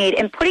we need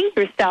and putting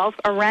yourself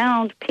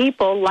around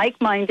people,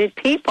 like-minded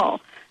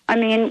people. I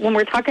mean, when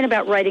we're talking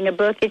about writing a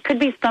book, it could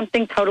be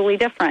something totally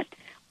different.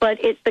 But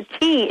the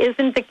key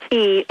isn't the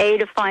key, A,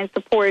 to find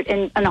support,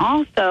 and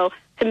also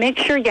to make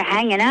sure you're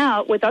hanging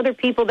out with other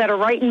people that are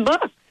writing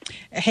books.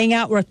 Hang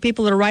out with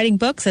people that are writing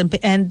books and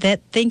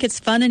that think it's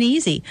fun and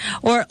easy.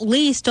 Or at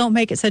least don't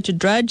make it such a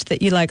drudge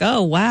that you're like,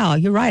 oh, wow,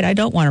 you're right, I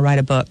don't want to write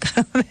a book.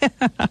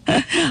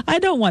 I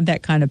don't want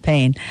that kind of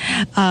pain.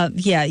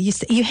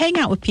 You hang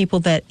out with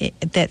people that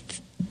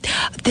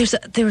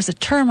there was a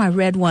term I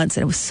read once,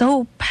 and it was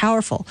so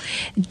powerful.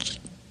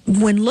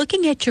 When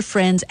looking at your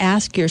friends,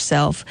 ask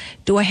yourself,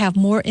 do I have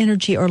more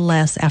energy or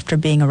less after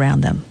being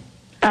around them?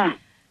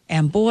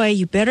 And boy,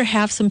 you better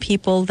have some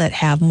people that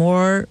have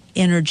more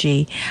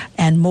energy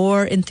and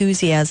more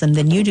enthusiasm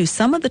than you do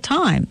some of the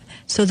time,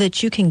 so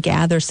that you can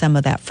gather some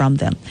of that from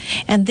them.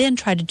 And then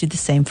try to do the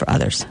same for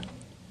others.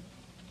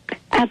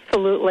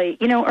 Absolutely.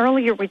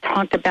 Earlier we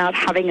talked about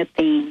having a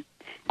theme.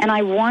 And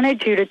I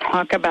wanted you to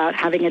talk about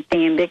having a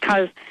theme,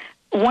 because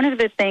one of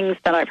the things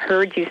that I've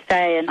heard you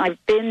say, and I've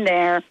been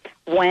there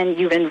when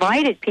you've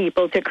invited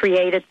people to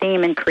create a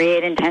theme and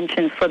create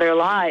intentions for their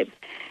lives.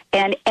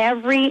 And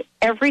every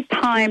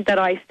time that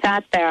I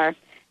sat there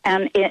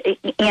and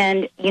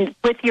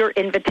with your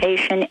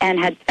invitation and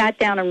had sat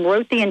down and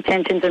wrote the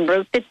intentions and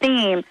wrote the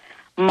theme,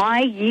 my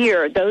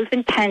year, those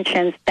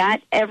intentions,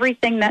 that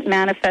everything that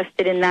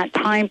manifested in that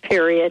time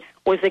period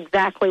was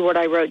exactly what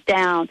I wrote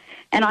down.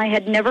 And I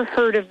had never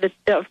heard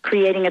of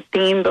creating a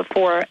theme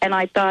before, and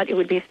I thought it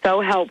would be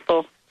so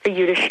helpful for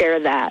you to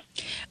share that.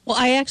 Well,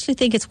 I actually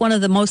think it's one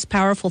of the most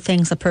powerful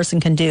things a person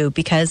can do,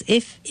 because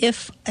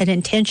if an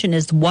intention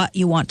is what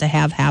you want to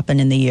have happen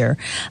in the year,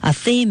 a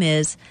theme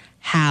is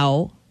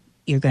how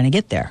you're going to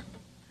get there.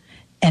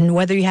 And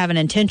whether you have an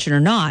intention or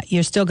not,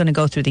 you're still going to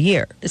go through the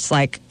year. It's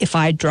like if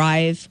I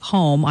drive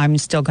home, I'm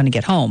still going to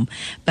get home.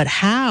 But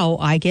how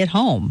I get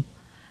home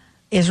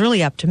is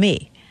really up to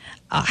me.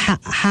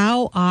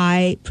 How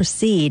I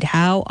proceed,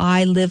 how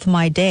I live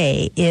my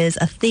day is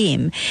a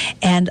theme.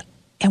 And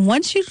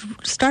once you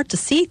start to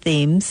see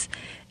themes,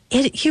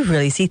 you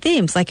really see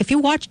themes. Like if you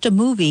watched a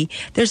movie,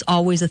 there's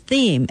always a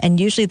theme, and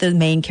usually the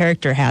main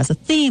character has a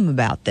theme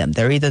about them.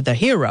 They're either the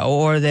hero,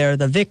 or they're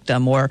the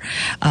victim, or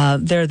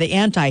they're the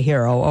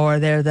anti-hero, or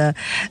they're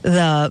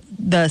the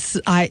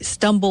I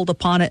stumbled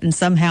upon it and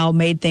somehow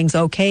made things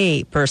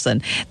okay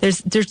person.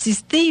 There's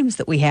these themes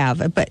that we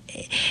have, but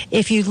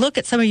if you look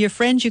at some of your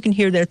friends, you can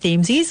hear their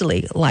themes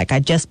easily. Like, I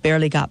just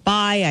barely got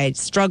by, I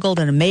struggled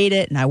and I made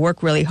it, and I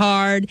work really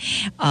hard.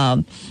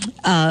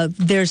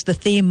 There's the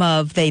theme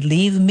of they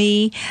leave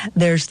me.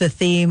 There's the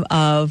theme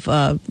of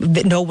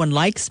that no one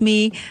likes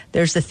me.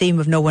 There's the theme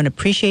of no one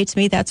appreciates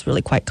me. That's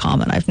really quite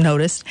common, I've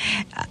noticed.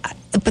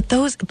 But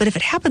if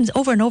it happens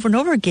over and over and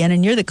over again,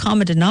 and you're the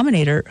common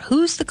denominator,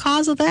 who's the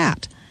cause of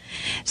that?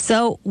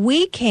 So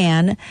we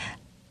can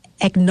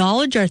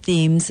acknowledge our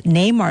themes,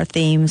 name our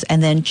themes,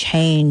 and then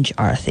change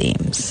our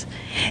themes.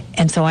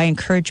 And so I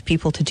encourage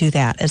people to do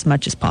that as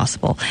much as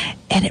possible.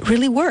 And it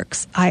really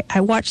works.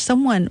 I watched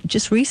someone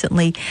just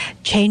recently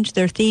change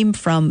their theme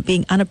from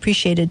being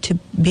unappreciated to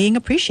being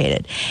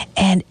appreciated.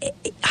 And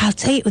I'll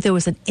tell you, there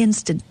was an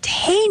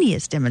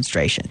instantaneous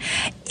demonstration.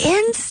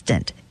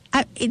 Instant.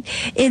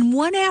 In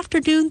one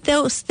afternoon,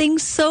 those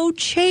things so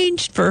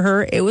changed for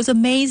her. It was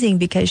amazing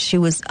because she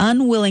was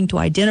unwilling to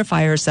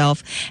identify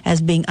herself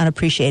as being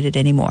unappreciated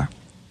anymore.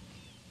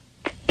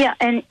 Yeah,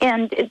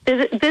 and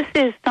this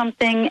is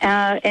something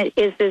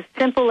is as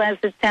simple as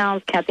it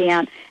sounds, Kathy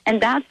Ann, and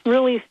that's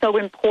really so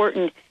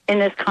important in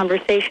this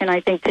conversation,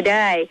 I think,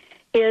 today,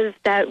 is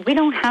that we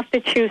don't have to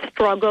choose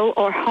struggle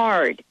or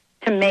hard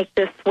to make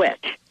this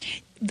switch.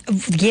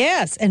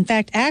 Yes. In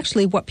fact,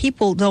 actually, what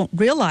people don't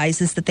realize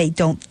is that they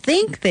don't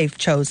think they've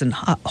chosen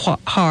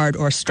hard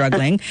or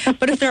struggling.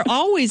 But if they're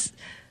always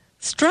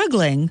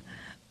struggling,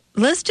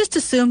 let's just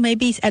assume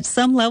maybe at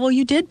some level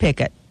you did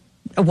pick it.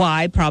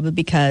 Why? Probably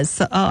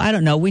because, I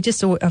don't know, we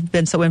just have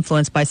been so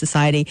influenced by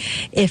society.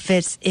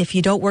 If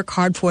you don't work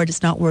hard for it,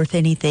 it's not worth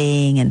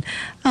anything. And,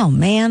 oh,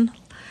 man,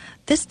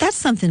 that's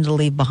something to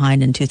leave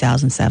behind in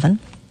 2007.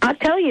 I'll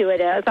tell you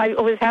it is. I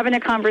was having a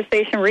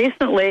conversation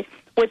recently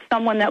with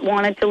someone that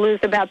wanted to lose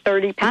about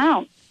 30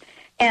 pounds.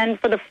 And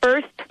for the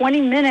first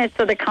 20 minutes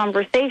of the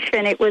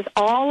conversation, it was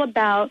all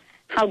about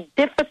how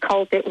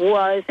difficult it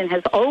was and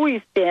has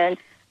always been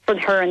for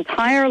her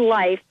entire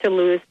life to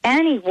lose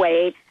any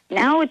weight.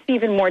 Now it's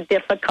even more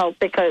difficult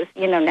because,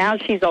 now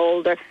she's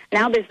older.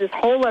 Now there's this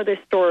whole other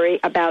story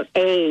about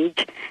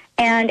age.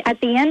 And at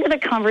the end of the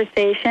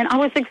conversation, I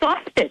was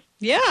exhausted.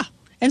 Yeah.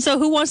 And so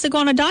who wants to go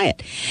on a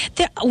diet?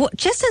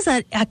 Just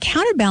as a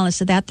counterbalance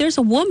to that, there's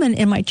a woman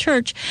in my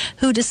church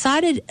who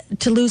decided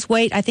to lose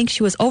weight. I think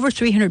she was over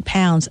 300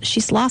 pounds.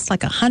 She's lost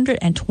like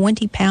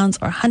 120 pounds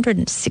or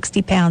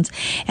 160 pounds.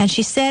 And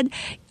she said,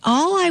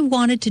 all I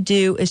wanted to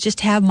do is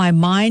just have my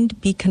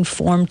mind be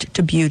conformed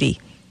to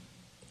beauty.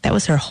 That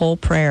was her whole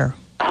prayer.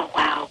 Oh,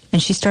 wow.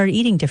 And she started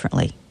eating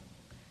differently.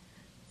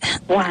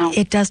 Wow.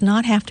 It does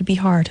not have to be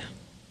hard.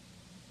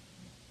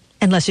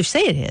 Unless you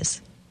say it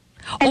is.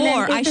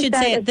 Or I should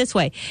say it this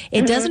way.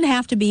 It doesn't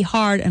have to be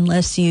hard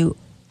unless you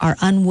are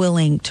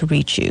unwilling to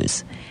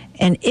re-choose.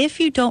 And if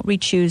you don't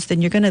re-choose,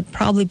 then you're going to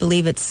probably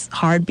believe it's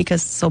hard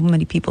because so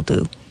many people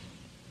do.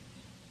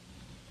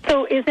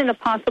 So isn't a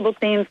possible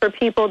theme for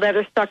people that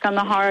are stuck on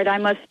the hard, I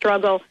must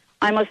struggle,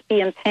 I must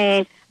be in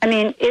pain? I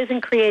mean,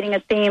 isn't creating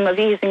a theme of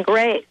ease and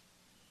grace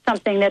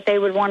something that they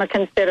would want to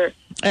consider?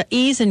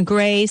 Ease and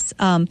grace,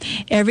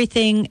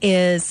 everything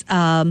is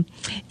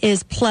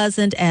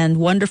pleasant and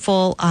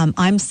wonderful.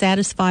 I'm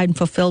satisfied and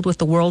fulfilled with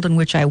the world in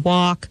which I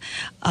walk.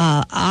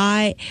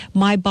 My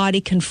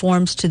body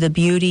conforms to the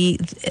beauty,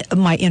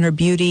 my inner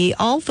beauty.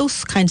 All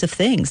those kinds of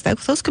things.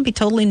 Those could be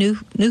totally new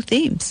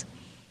themes.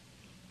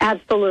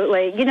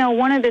 Absolutely.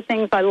 One of the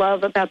things I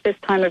love about this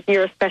time of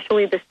year,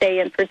 especially this day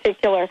in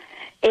particular,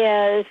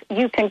 is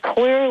you can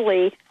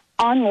clearly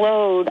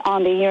unload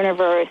on the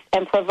universe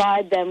and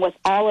provide them with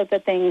all of the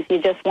things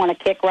you just want to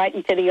kick right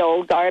into the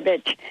old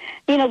garbage.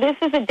 This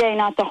is a day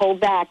not to hold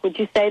back. Would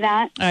you say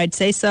that? I'd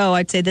say so.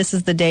 I'd say this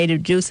is the day to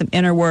do some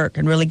inner work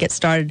and really get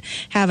started.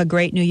 Have a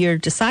great new year.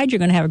 Decide you're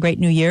going to have a great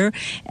new year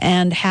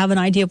and have an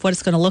idea of what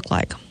it's going to look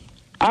like.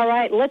 All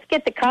right, let's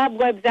get the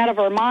cobwebs out of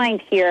our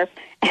mind here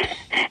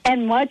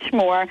and much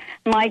more.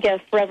 My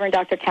guest, Reverend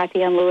Dr.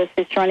 Kathy Ann Lewis,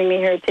 is joining me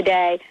here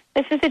today.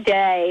 This is a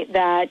day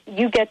that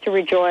you get to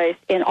rejoice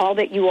in all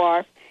that you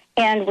are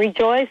and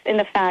rejoice in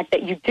the fact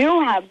that you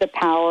do have the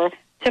power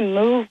to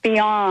move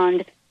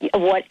beyond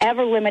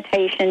whatever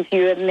limitations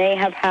you may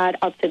have had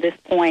up to this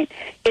point.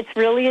 It's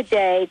really a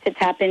day to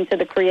tap into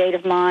the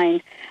creative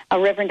mind.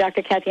 Reverend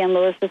Dr. Kathy Ann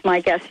Lewis is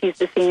my guest. He's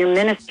the senior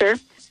minister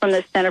from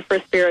the Center for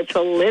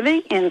Spiritual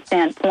Living in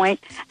Sandpoint.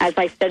 As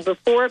I said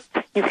before,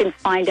 you can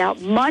find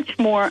out much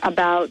more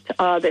about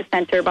the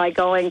center by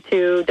going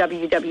to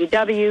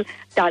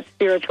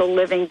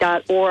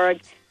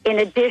www.spiritualliving.org. In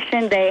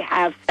addition, they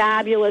have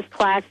fabulous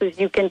classes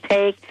you can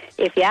take.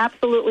 If you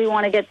absolutely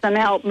want to get some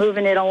help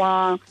moving it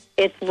along,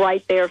 it's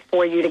right there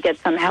for you to get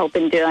some help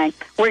in doing.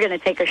 We're going to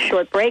take a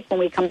short break.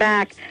 When we come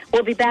back,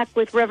 we'll be back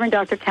with Reverend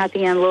Dr.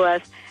 Kathy Ann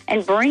Lewis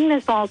and bring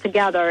this all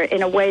together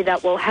in a way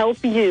that will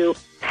help you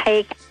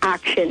take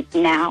action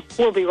now.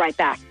 We'll be right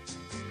back.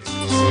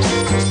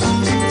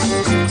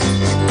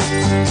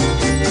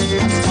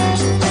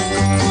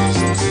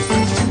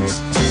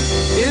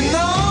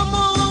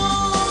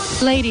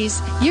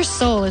 Ladies, your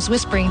soul is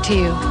whispering to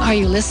you. Are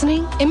you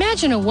listening?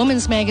 Imagine a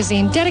woman's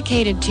magazine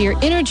dedicated to your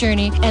inner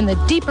journey and the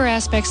deeper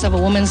aspects of a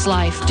woman's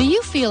life. Do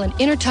you feel an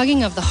inner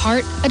tugging of the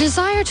heart? A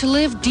desire to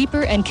live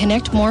deeper and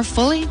connect more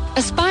fully?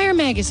 Aspire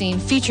magazine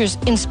features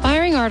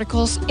inspiring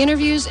articles,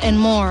 interviews, and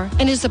more,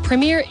 and is the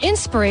premier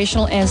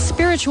inspirational and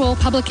spiritual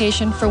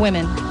publication for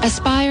women.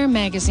 Aspire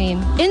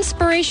magazine.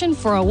 Inspiration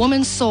for a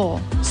woman's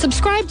soul.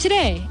 Subscribe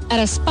today at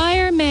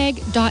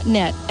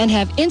aspiremag.net and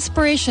have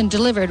inspiration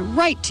delivered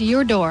right to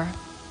your door.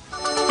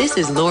 This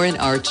is Lauren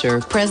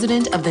Archer,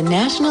 president of the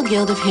National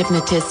Guild of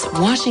Hypnotists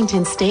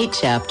Washington State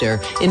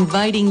Chapter,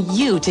 inviting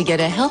you to get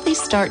a healthy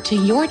start to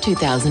your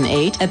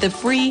 2008 at the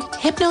free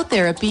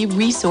Hypnotherapy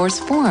Resource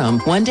Forum,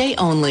 one day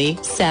only,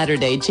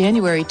 Saturday,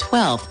 January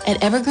 12th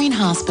at Evergreen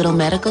Hospital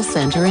Medical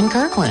Center in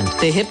Kirkland.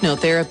 The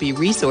Hypnotherapy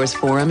Resource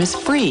Forum is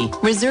free.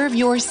 Reserve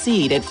your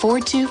seat at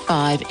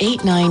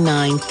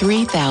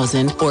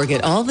 425-899-3000 or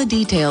get all the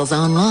details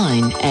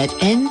online at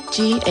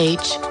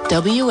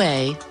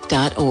nghwa.org.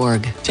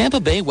 Tampa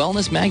Bay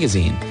Wellness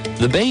Magazine,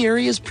 the Bay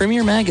Area's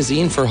premier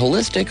magazine for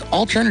holistic,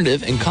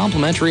 alternative, and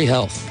complementary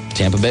health.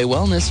 Tampa Bay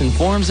Wellness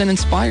informs and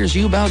inspires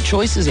you about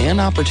choices and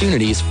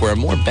opportunities for a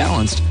more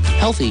balanced,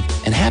 healthy,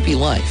 and happy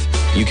life.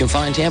 You can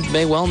find Tampa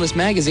Bay Wellness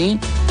Magazine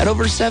at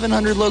over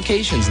 700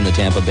 locations in the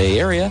Tampa Bay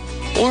area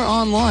or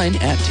online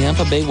at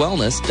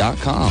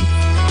tampabaywellness.com.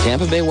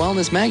 Tampa Bay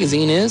Wellness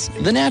Magazine is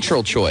the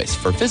natural choice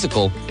for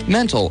physical,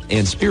 mental,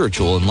 and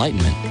spiritual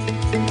enlightenment.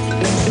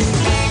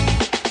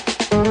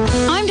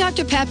 I'm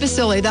Dr. Pat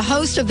Baccili, the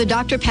host of the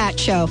Dr. Pat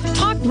Show.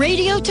 Talk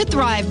radio to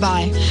thrive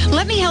by.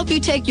 Let me help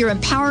you take your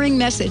empowering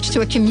message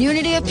to a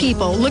community of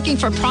people looking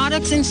for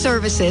products and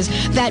services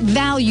that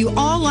value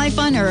all life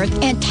on earth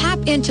and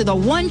tap into the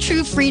one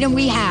true freedom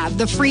we have,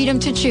 the freedom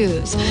to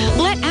choose.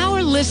 Let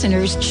our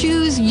listeners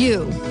choose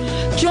you.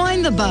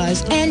 Join the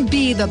buzz and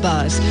be the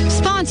buzz.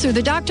 Sponsor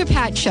the Dr.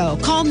 Pat Show.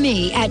 Call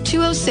me at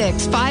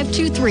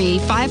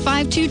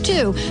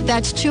 206-523-5522.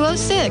 That's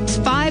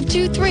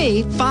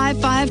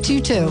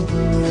 206-523-5522.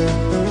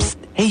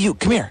 Hey, you,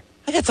 come here.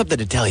 I got something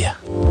to tell you.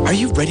 Are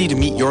you ready to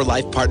meet your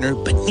life partner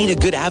but need a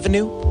good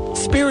avenue?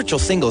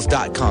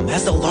 SpiritualSingles.com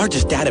has the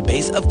largest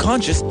database of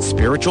conscious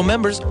spiritual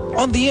members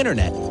on the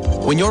internet.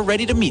 When you're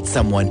ready to meet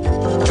someone,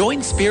 join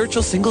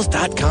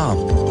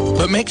SpiritualSingles.com.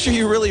 But make sure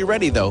you're really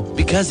ready, though,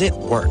 because it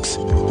works.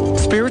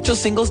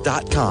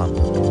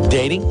 SpiritualSingles.com.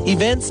 Dating,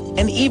 events,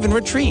 and even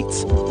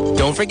retreats.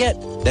 Don't forget,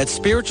 that's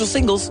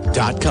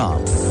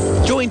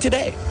SpiritualSingles.com. Join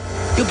today.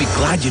 You'll be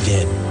glad you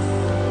did.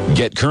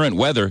 Get current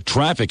weather,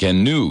 traffic,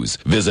 and news.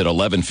 Visit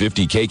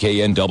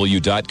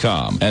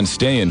 1150kknw.com and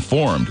stay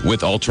informed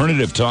with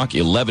Alternative Talk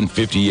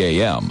 1150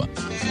 AM.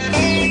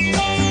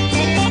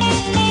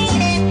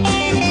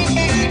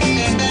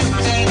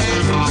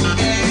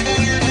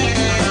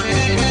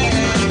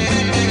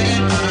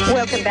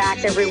 Welcome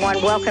back,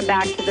 everyone. Welcome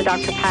back to the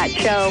Dr. Pat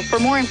Show. For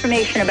more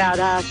information about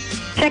us,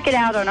 check it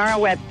out on our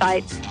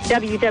website,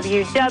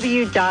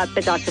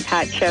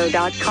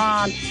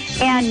 www.thedrpatshow.com.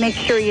 And make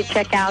sure you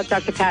check out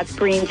Dr. Pat's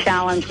Green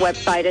Challenge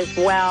website as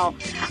well.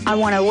 I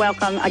want to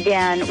welcome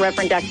again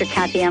Reverend Dr.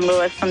 Kathy Ann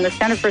Lewis from the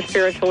Center for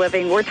Spiritual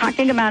Living. We're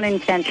talking about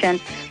intention.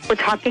 We're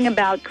talking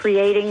about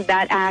creating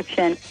that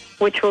action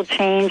which will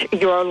change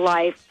your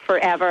life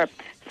forever.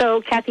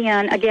 So, Kathy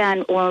Ann,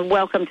 again,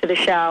 welcome to the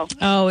show.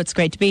 Oh, it's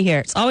great to be here.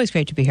 It's always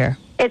great to be here.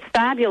 It's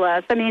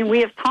fabulous. I mean, we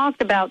have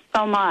talked about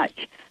so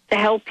much to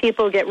help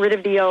people get rid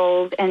of the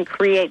old and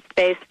create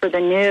space for the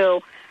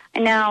new.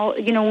 And now,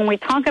 you know, when we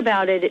talk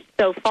about it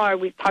so far,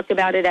 we've talked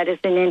about it at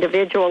an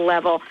individual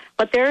level,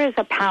 but there is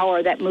a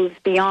power that moves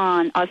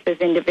beyond us as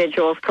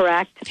individuals,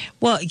 correct?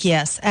 Well,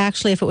 yes.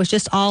 Actually, if it was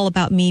just all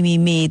about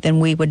me, then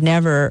we would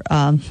never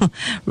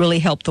really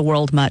help the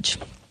world much.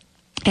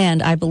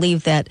 And I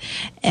believe that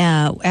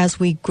as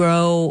we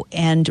grow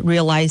and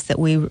realize that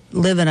we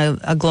live in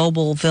a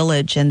global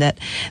village and that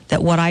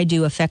what I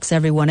do affects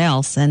everyone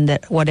else and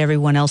that what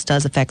everyone else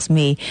does affects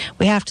me,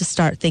 we have to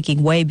start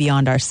thinking way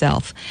beyond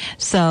ourselves.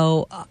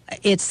 So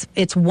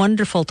it's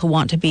wonderful to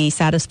want to be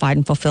satisfied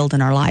and fulfilled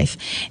in our life.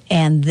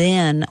 And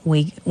then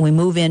we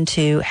move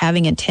into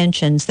having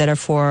intentions that are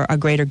for a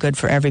greater good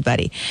for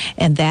everybody.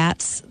 And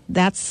that's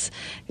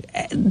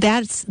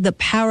the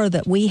power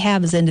that we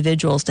have as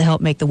individuals to help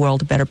make the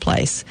world a better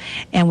place.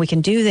 And we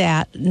can do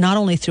that not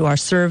only through our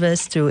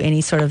service, through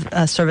any sort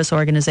of service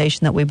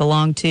organization that we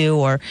belong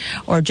to,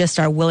 or just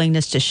our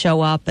willingness to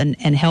show up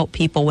and help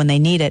people when they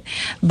need it,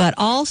 but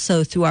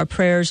also through our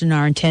prayers and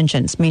our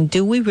intentions. I mean,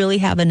 do we really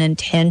have an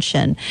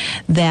intention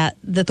that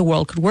the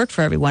world could work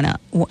for everyone?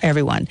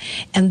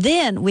 And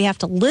then we have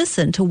to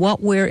listen to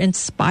what we're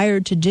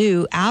inspired to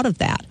do out of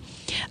that.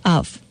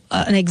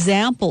 an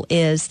example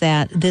is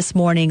that this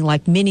morning,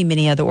 like many,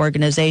 many other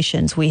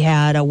organizations, we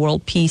had a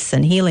World Peace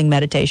and Healing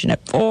meditation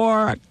at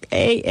 4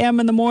 a.m.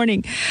 in the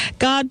morning.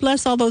 God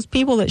bless all those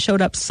people that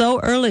showed up so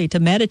early to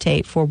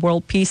meditate for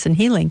world peace and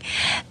healing.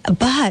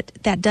 But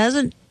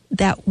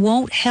that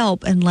won't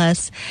help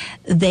unless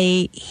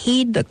they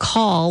heed the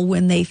call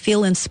when they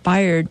feel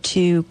inspired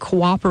to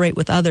cooperate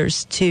with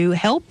others to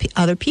help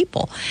other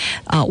people.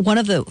 One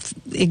of the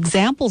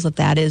examples of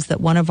that is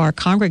that one of our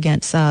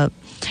congregants,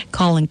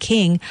 Colin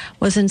King,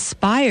 was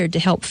inspired to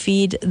help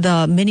feed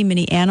the many,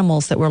 many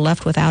animals that were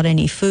left without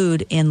any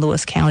food in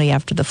Lewis County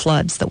after the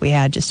floods that we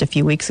had just a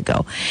few weeks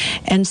ago.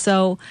 And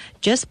so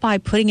just by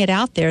putting it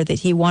out there that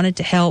he wanted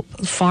to help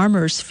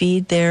farmers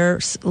feed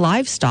their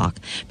livestock,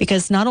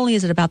 because not only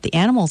is it about the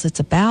animals, it's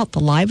about the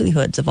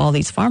livelihoods of all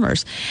these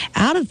farmers.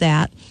 Out of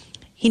that,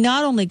 he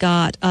not only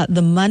got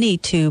the money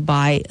to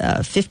buy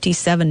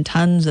 57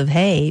 tons of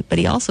hay, but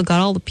he also got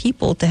all the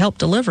people to help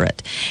deliver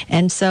it.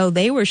 And so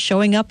they were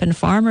showing up in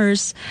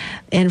farmers'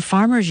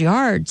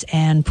 yards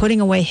and putting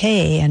away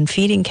hay and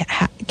feeding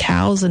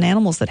cows and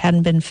animals that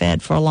hadn't been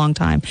fed for a long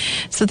time.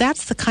 So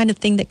that's the kind of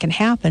thing that can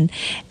happen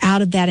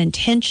out of that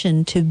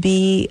intention to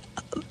be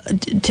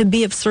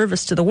of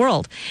service to the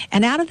world.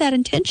 And out of that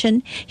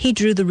intention, he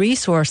drew the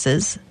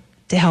resources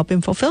to help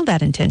him fulfill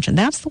that intention.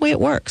 That's the way it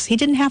works. He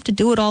didn't have to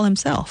do it all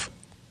himself.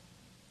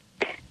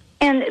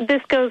 And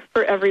this goes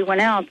for everyone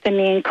else. I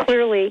mean,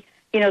 clearly,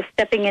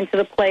 stepping into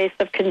the place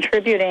of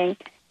contributing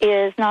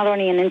is not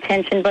only an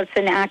intention, but it's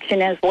an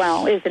action as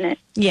well, isn't it?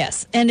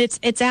 Yes, and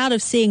it's out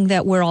of seeing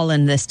that we're all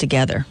in this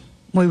together.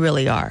 We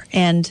really are.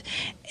 And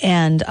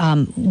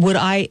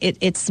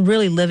it's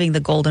really living the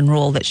golden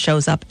rule that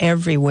shows up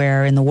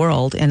everywhere in the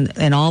world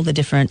in all the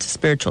different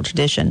spiritual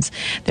traditions.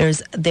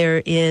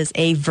 There is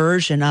a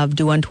version of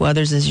do unto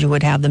others as you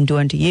would have them do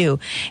unto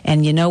you.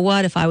 And you know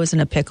what? If I was in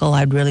a pickle,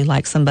 I'd really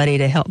like somebody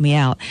to help me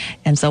out.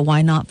 And so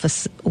why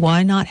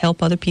not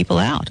help other people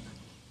out?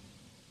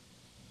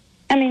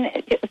 I mean,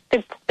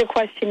 the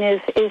question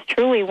is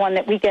truly one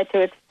that we get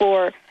to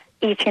explore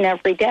each and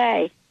every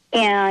day.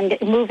 And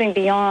moving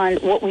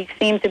beyond what we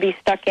seem to be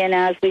stuck in,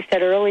 as we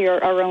said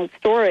earlier, our own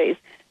stories,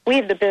 we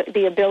have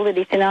the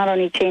ability to not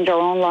only change our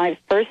own lives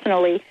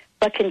personally,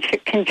 but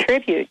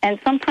contribute. And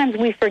sometimes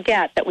we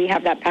forget that we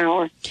have that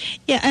power.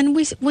 Yeah, and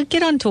we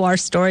get onto our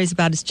stories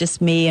about it's just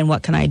me and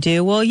what can I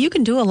do. Well, you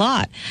can do a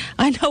lot.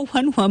 I know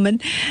one woman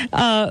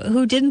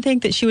who didn't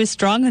think that she was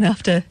strong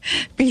enough to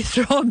be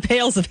throwing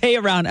bales of hay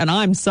around, and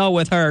I'm so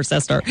with her,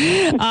 sister.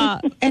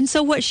 And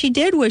so what she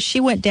did was she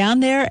went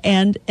down there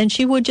and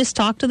she would just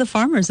talk to the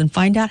farmers and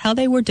find out how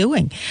they were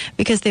doing,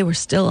 because they were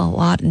still a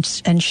lot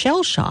in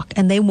shell shock,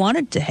 and they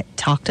wanted to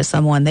talk to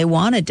someone. They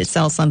wanted to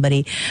tell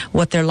somebody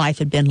what their life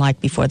had been like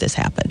before this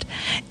happened.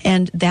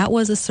 And that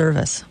was a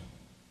service.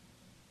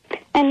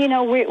 And,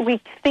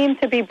 we seem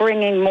to be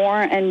bringing more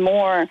and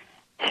more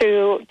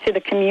to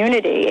the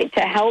community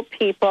to help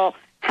people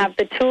have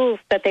the tools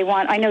that they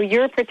want. I know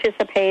you're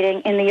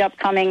participating in the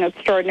upcoming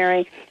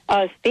Extraordinary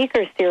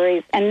Speaker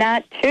Series, and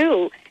that,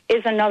 too,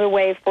 is another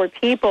way for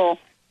people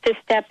to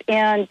step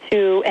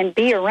into and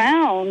be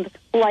around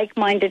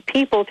like-minded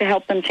people to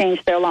help them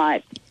change their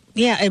lives.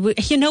 Yeah,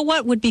 you know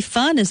what would be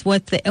fun is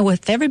with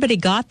everybody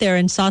got there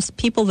and saw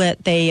people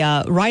that they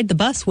ride the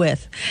bus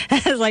with.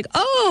 It's like,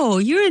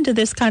 oh, you're into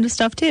this kind of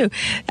stuff too.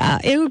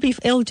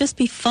 It'll just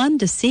be fun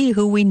to see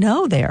who we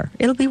know there.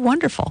 It'll be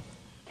wonderful.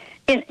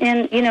 And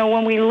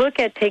when we look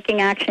at taking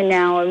action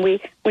now, and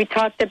we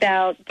talked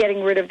about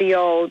getting rid of the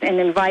old and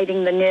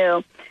inviting the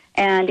new,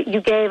 and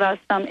you gave us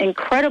some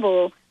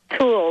incredible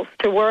tools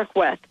to work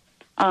with.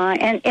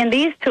 And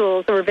these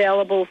tools are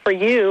available for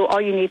you. All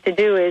you need to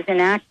do is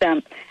enact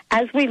them.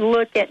 As we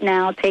look at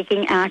now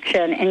taking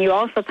action, and you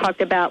also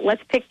talked about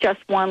let's pick just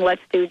one,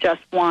 let's do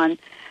just one.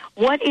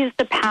 What is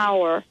the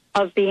power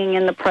of being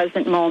in the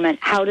present moment?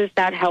 How does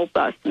that help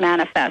us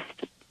manifest?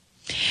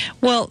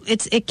 Well,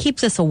 it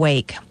keeps us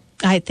awake.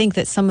 I think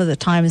that some of the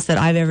times that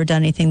I've ever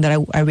done anything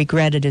that I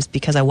regretted is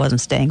because I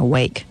wasn't staying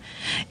awake.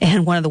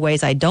 And one of the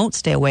ways I don't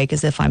stay awake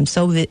is if I'm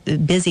so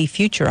busy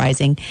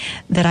futurizing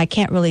that I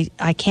can't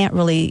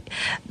really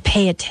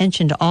pay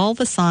attention to all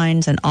the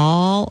signs and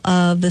all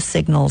of the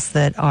signals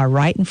that are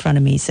right in front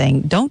of me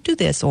saying, don't do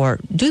this or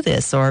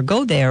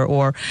go there,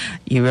 or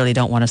you really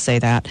don't want to say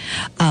that.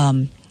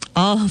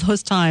 All of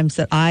those times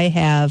that I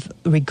have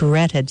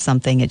regretted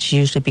something, it's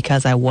usually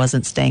because I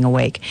wasn't staying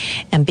awake.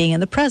 And being in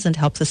the present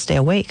helps us stay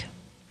awake.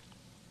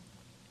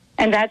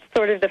 And that's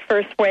sort of the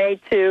first way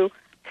to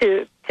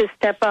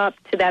step up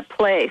to that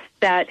place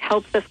that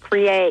helps us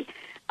create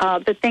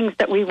the things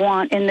that we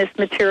want in this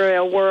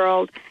material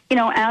world.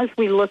 As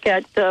we look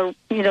at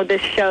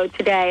this show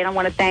today, and I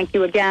want to thank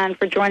you again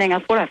for joining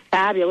us. What a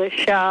fabulous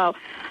show.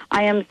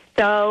 I am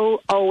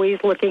so always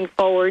looking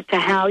forward to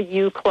how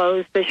you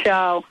close the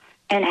show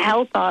and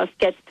help us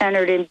get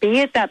centered and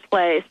be at that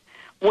place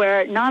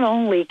where not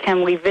only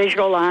can we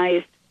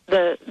visualize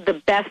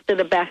the best of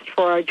the best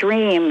for our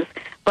dreams,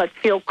 but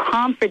feel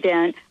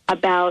confident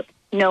about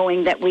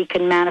knowing that we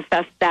can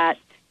manifest that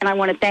And I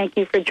want to thank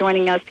you for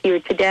joining us here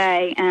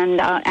today and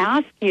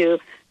ask you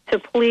to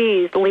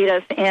please lead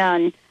us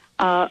in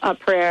a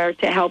prayer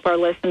to help our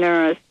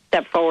listeners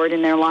step forward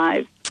in their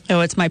lives.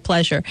 Oh, it's my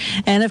pleasure.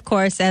 And of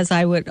course, as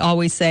I would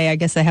always say, I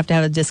guess I have to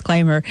have a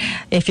disclaimer.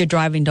 If you're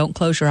driving, don't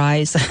close your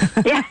eyes.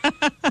 Yeah.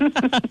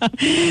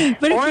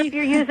 If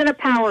you're using a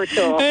power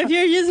tool. If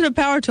you're using a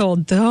power tool,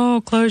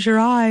 don't close your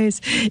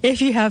eyes.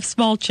 If you have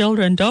small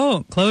children,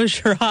 don't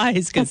close your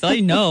eyes because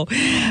I know.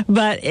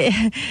 But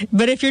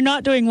if you're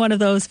not doing one of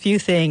those few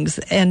things,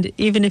 and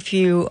even if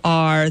you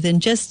are, then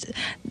just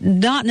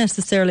not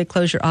necessarily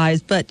close your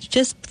eyes, but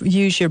just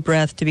use your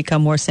breath to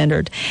become more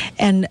centered.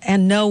 And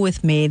know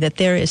with me that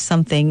there is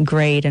something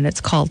great, and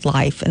it's called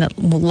life, and it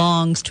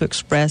longs to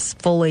express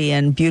fully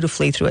and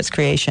beautifully through its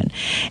creation.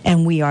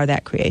 And we are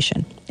that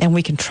creation, and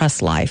we can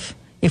trust life.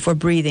 If we're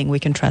breathing, we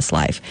can trust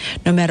life.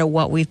 No matter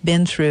what we've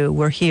been through,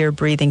 we're here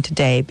breathing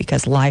today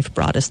because life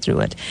brought us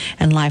through it.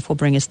 And life will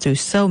bring us through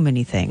so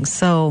many things,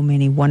 so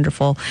many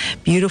wonderful,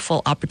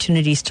 beautiful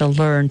opportunities to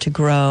learn, to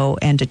grow,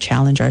 and to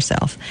challenge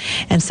ourselves.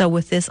 And so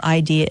with this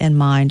idea in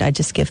mind, I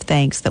just give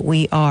thanks that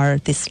we are,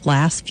 this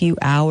last few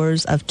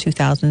hours of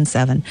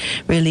 2007,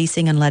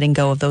 releasing and letting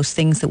go of those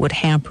things that would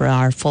hamper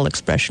our full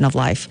expression of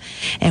life.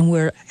 And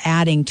we're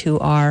adding to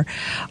our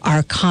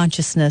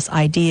consciousness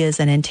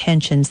ideas and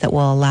intentions that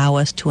will allow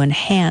us to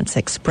enhance,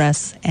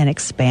 express, and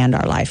expand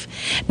our life,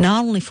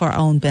 not only for our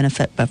own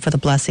benefit, but for the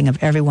blessing of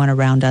everyone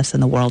around us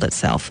and the world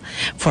itself.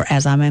 For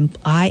as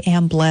I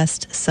am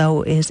blessed,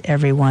 so is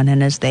everyone,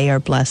 and as they are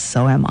blessed,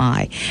 so am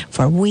I.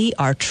 For we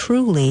are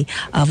truly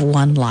of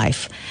one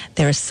life.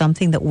 There is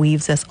something that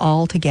weaves us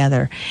all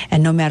together,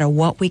 and no matter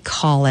what we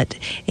call it,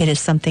 it is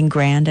something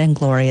grand and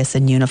glorious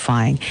and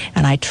unifying.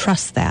 And I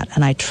trust that,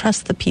 and I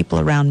trust the people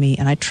around me,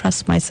 and I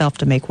trust myself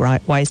to make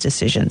wise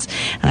decisions.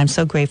 And I'm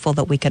so grateful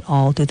that we can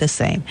all do the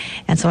same.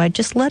 And so I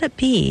just let it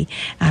be,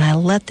 and I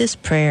let this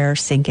prayer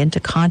sink into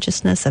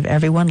consciousness of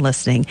everyone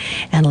listening,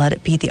 and let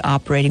it be the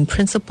operating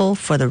principle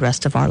for the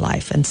rest of our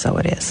life. And so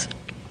it is.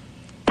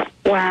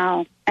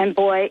 Wow. And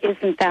boy,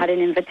 isn't that an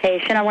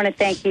invitation. I want to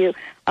thank you,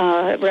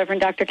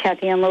 Reverend Dr.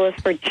 Kathy Ann Lewis,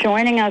 for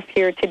joining us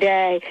here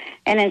today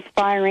and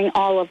inspiring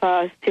all of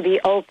us to be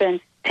open,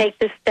 take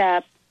the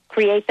step,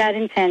 create that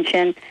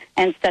intention,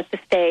 and set the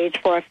stage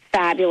for a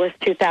fabulous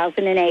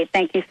 2008.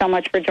 Thank you so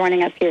much for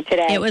joining us here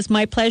today. It was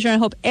my pleasure. I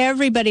hope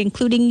everybody,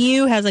 including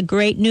you, has a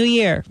great new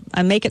year.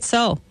 I make it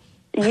so.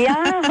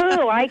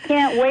 Yahoo! I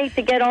can't wait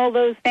to get all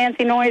those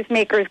fancy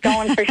noisemakers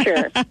going for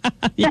sure.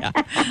 Yeah.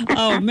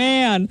 Oh,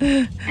 man.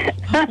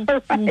 All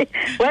right.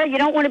 Well, you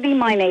don't want to be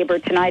my neighbor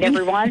tonight,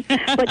 everyone.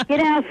 But get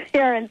out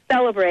there and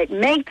celebrate.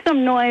 Make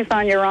some noise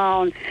on your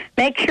own.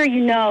 Make sure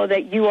you know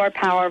that you are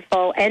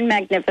powerful and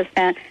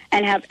magnificent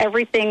and have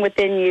everything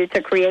within you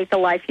to create the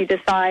life you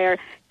desire.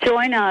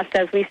 Join us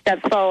as we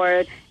step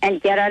forward and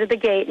get out of the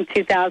gate in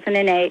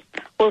 2008.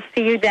 We'll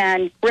see you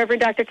then.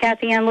 Reverend Dr.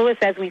 Kathy Ann Lewis,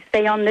 as we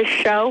say on this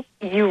show,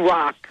 you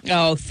rock.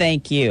 Oh,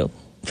 thank you.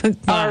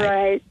 All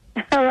right.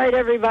 All right,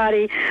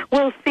 everybody.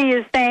 We'll see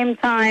you same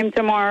time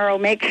tomorrow.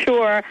 Make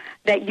sure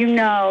that you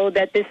know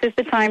that this is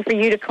the time for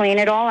you to clean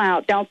it all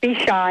out. Don't be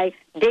shy.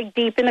 Dig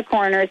deep in the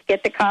corners.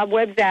 Get the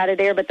cobwebs out of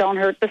there, but don't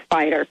hurt the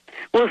spider.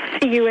 We'll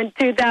see you in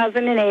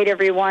 2008,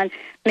 everyone.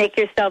 Make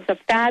yourselves a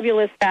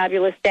fabulous,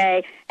 fabulous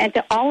day. And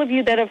to all of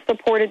you that have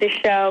supported the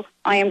show,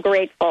 I am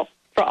grateful.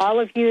 For all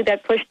of you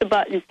that push the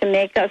buttons to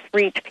make us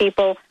reach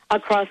people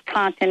across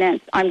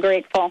continents, I'm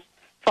grateful.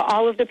 For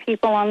all of the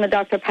people on the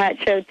Dr. Pat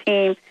Show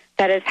team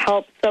that has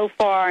helped so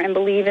far and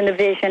believe in the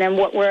vision and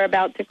what we're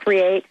about to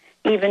create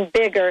even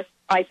bigger,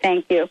 I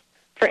thank you.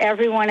 For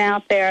everyone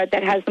out there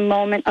that has a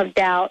moment of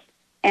doubt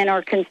and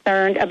are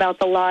concerned about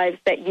the lives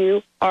that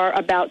you are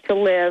about to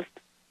live,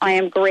 I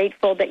am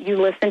grateful that you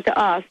listen to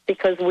us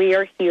because we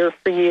are here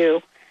for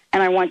you.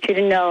 And I want you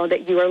to know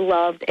that you are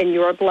loved and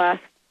you are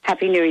blessed.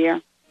 Happy New Year.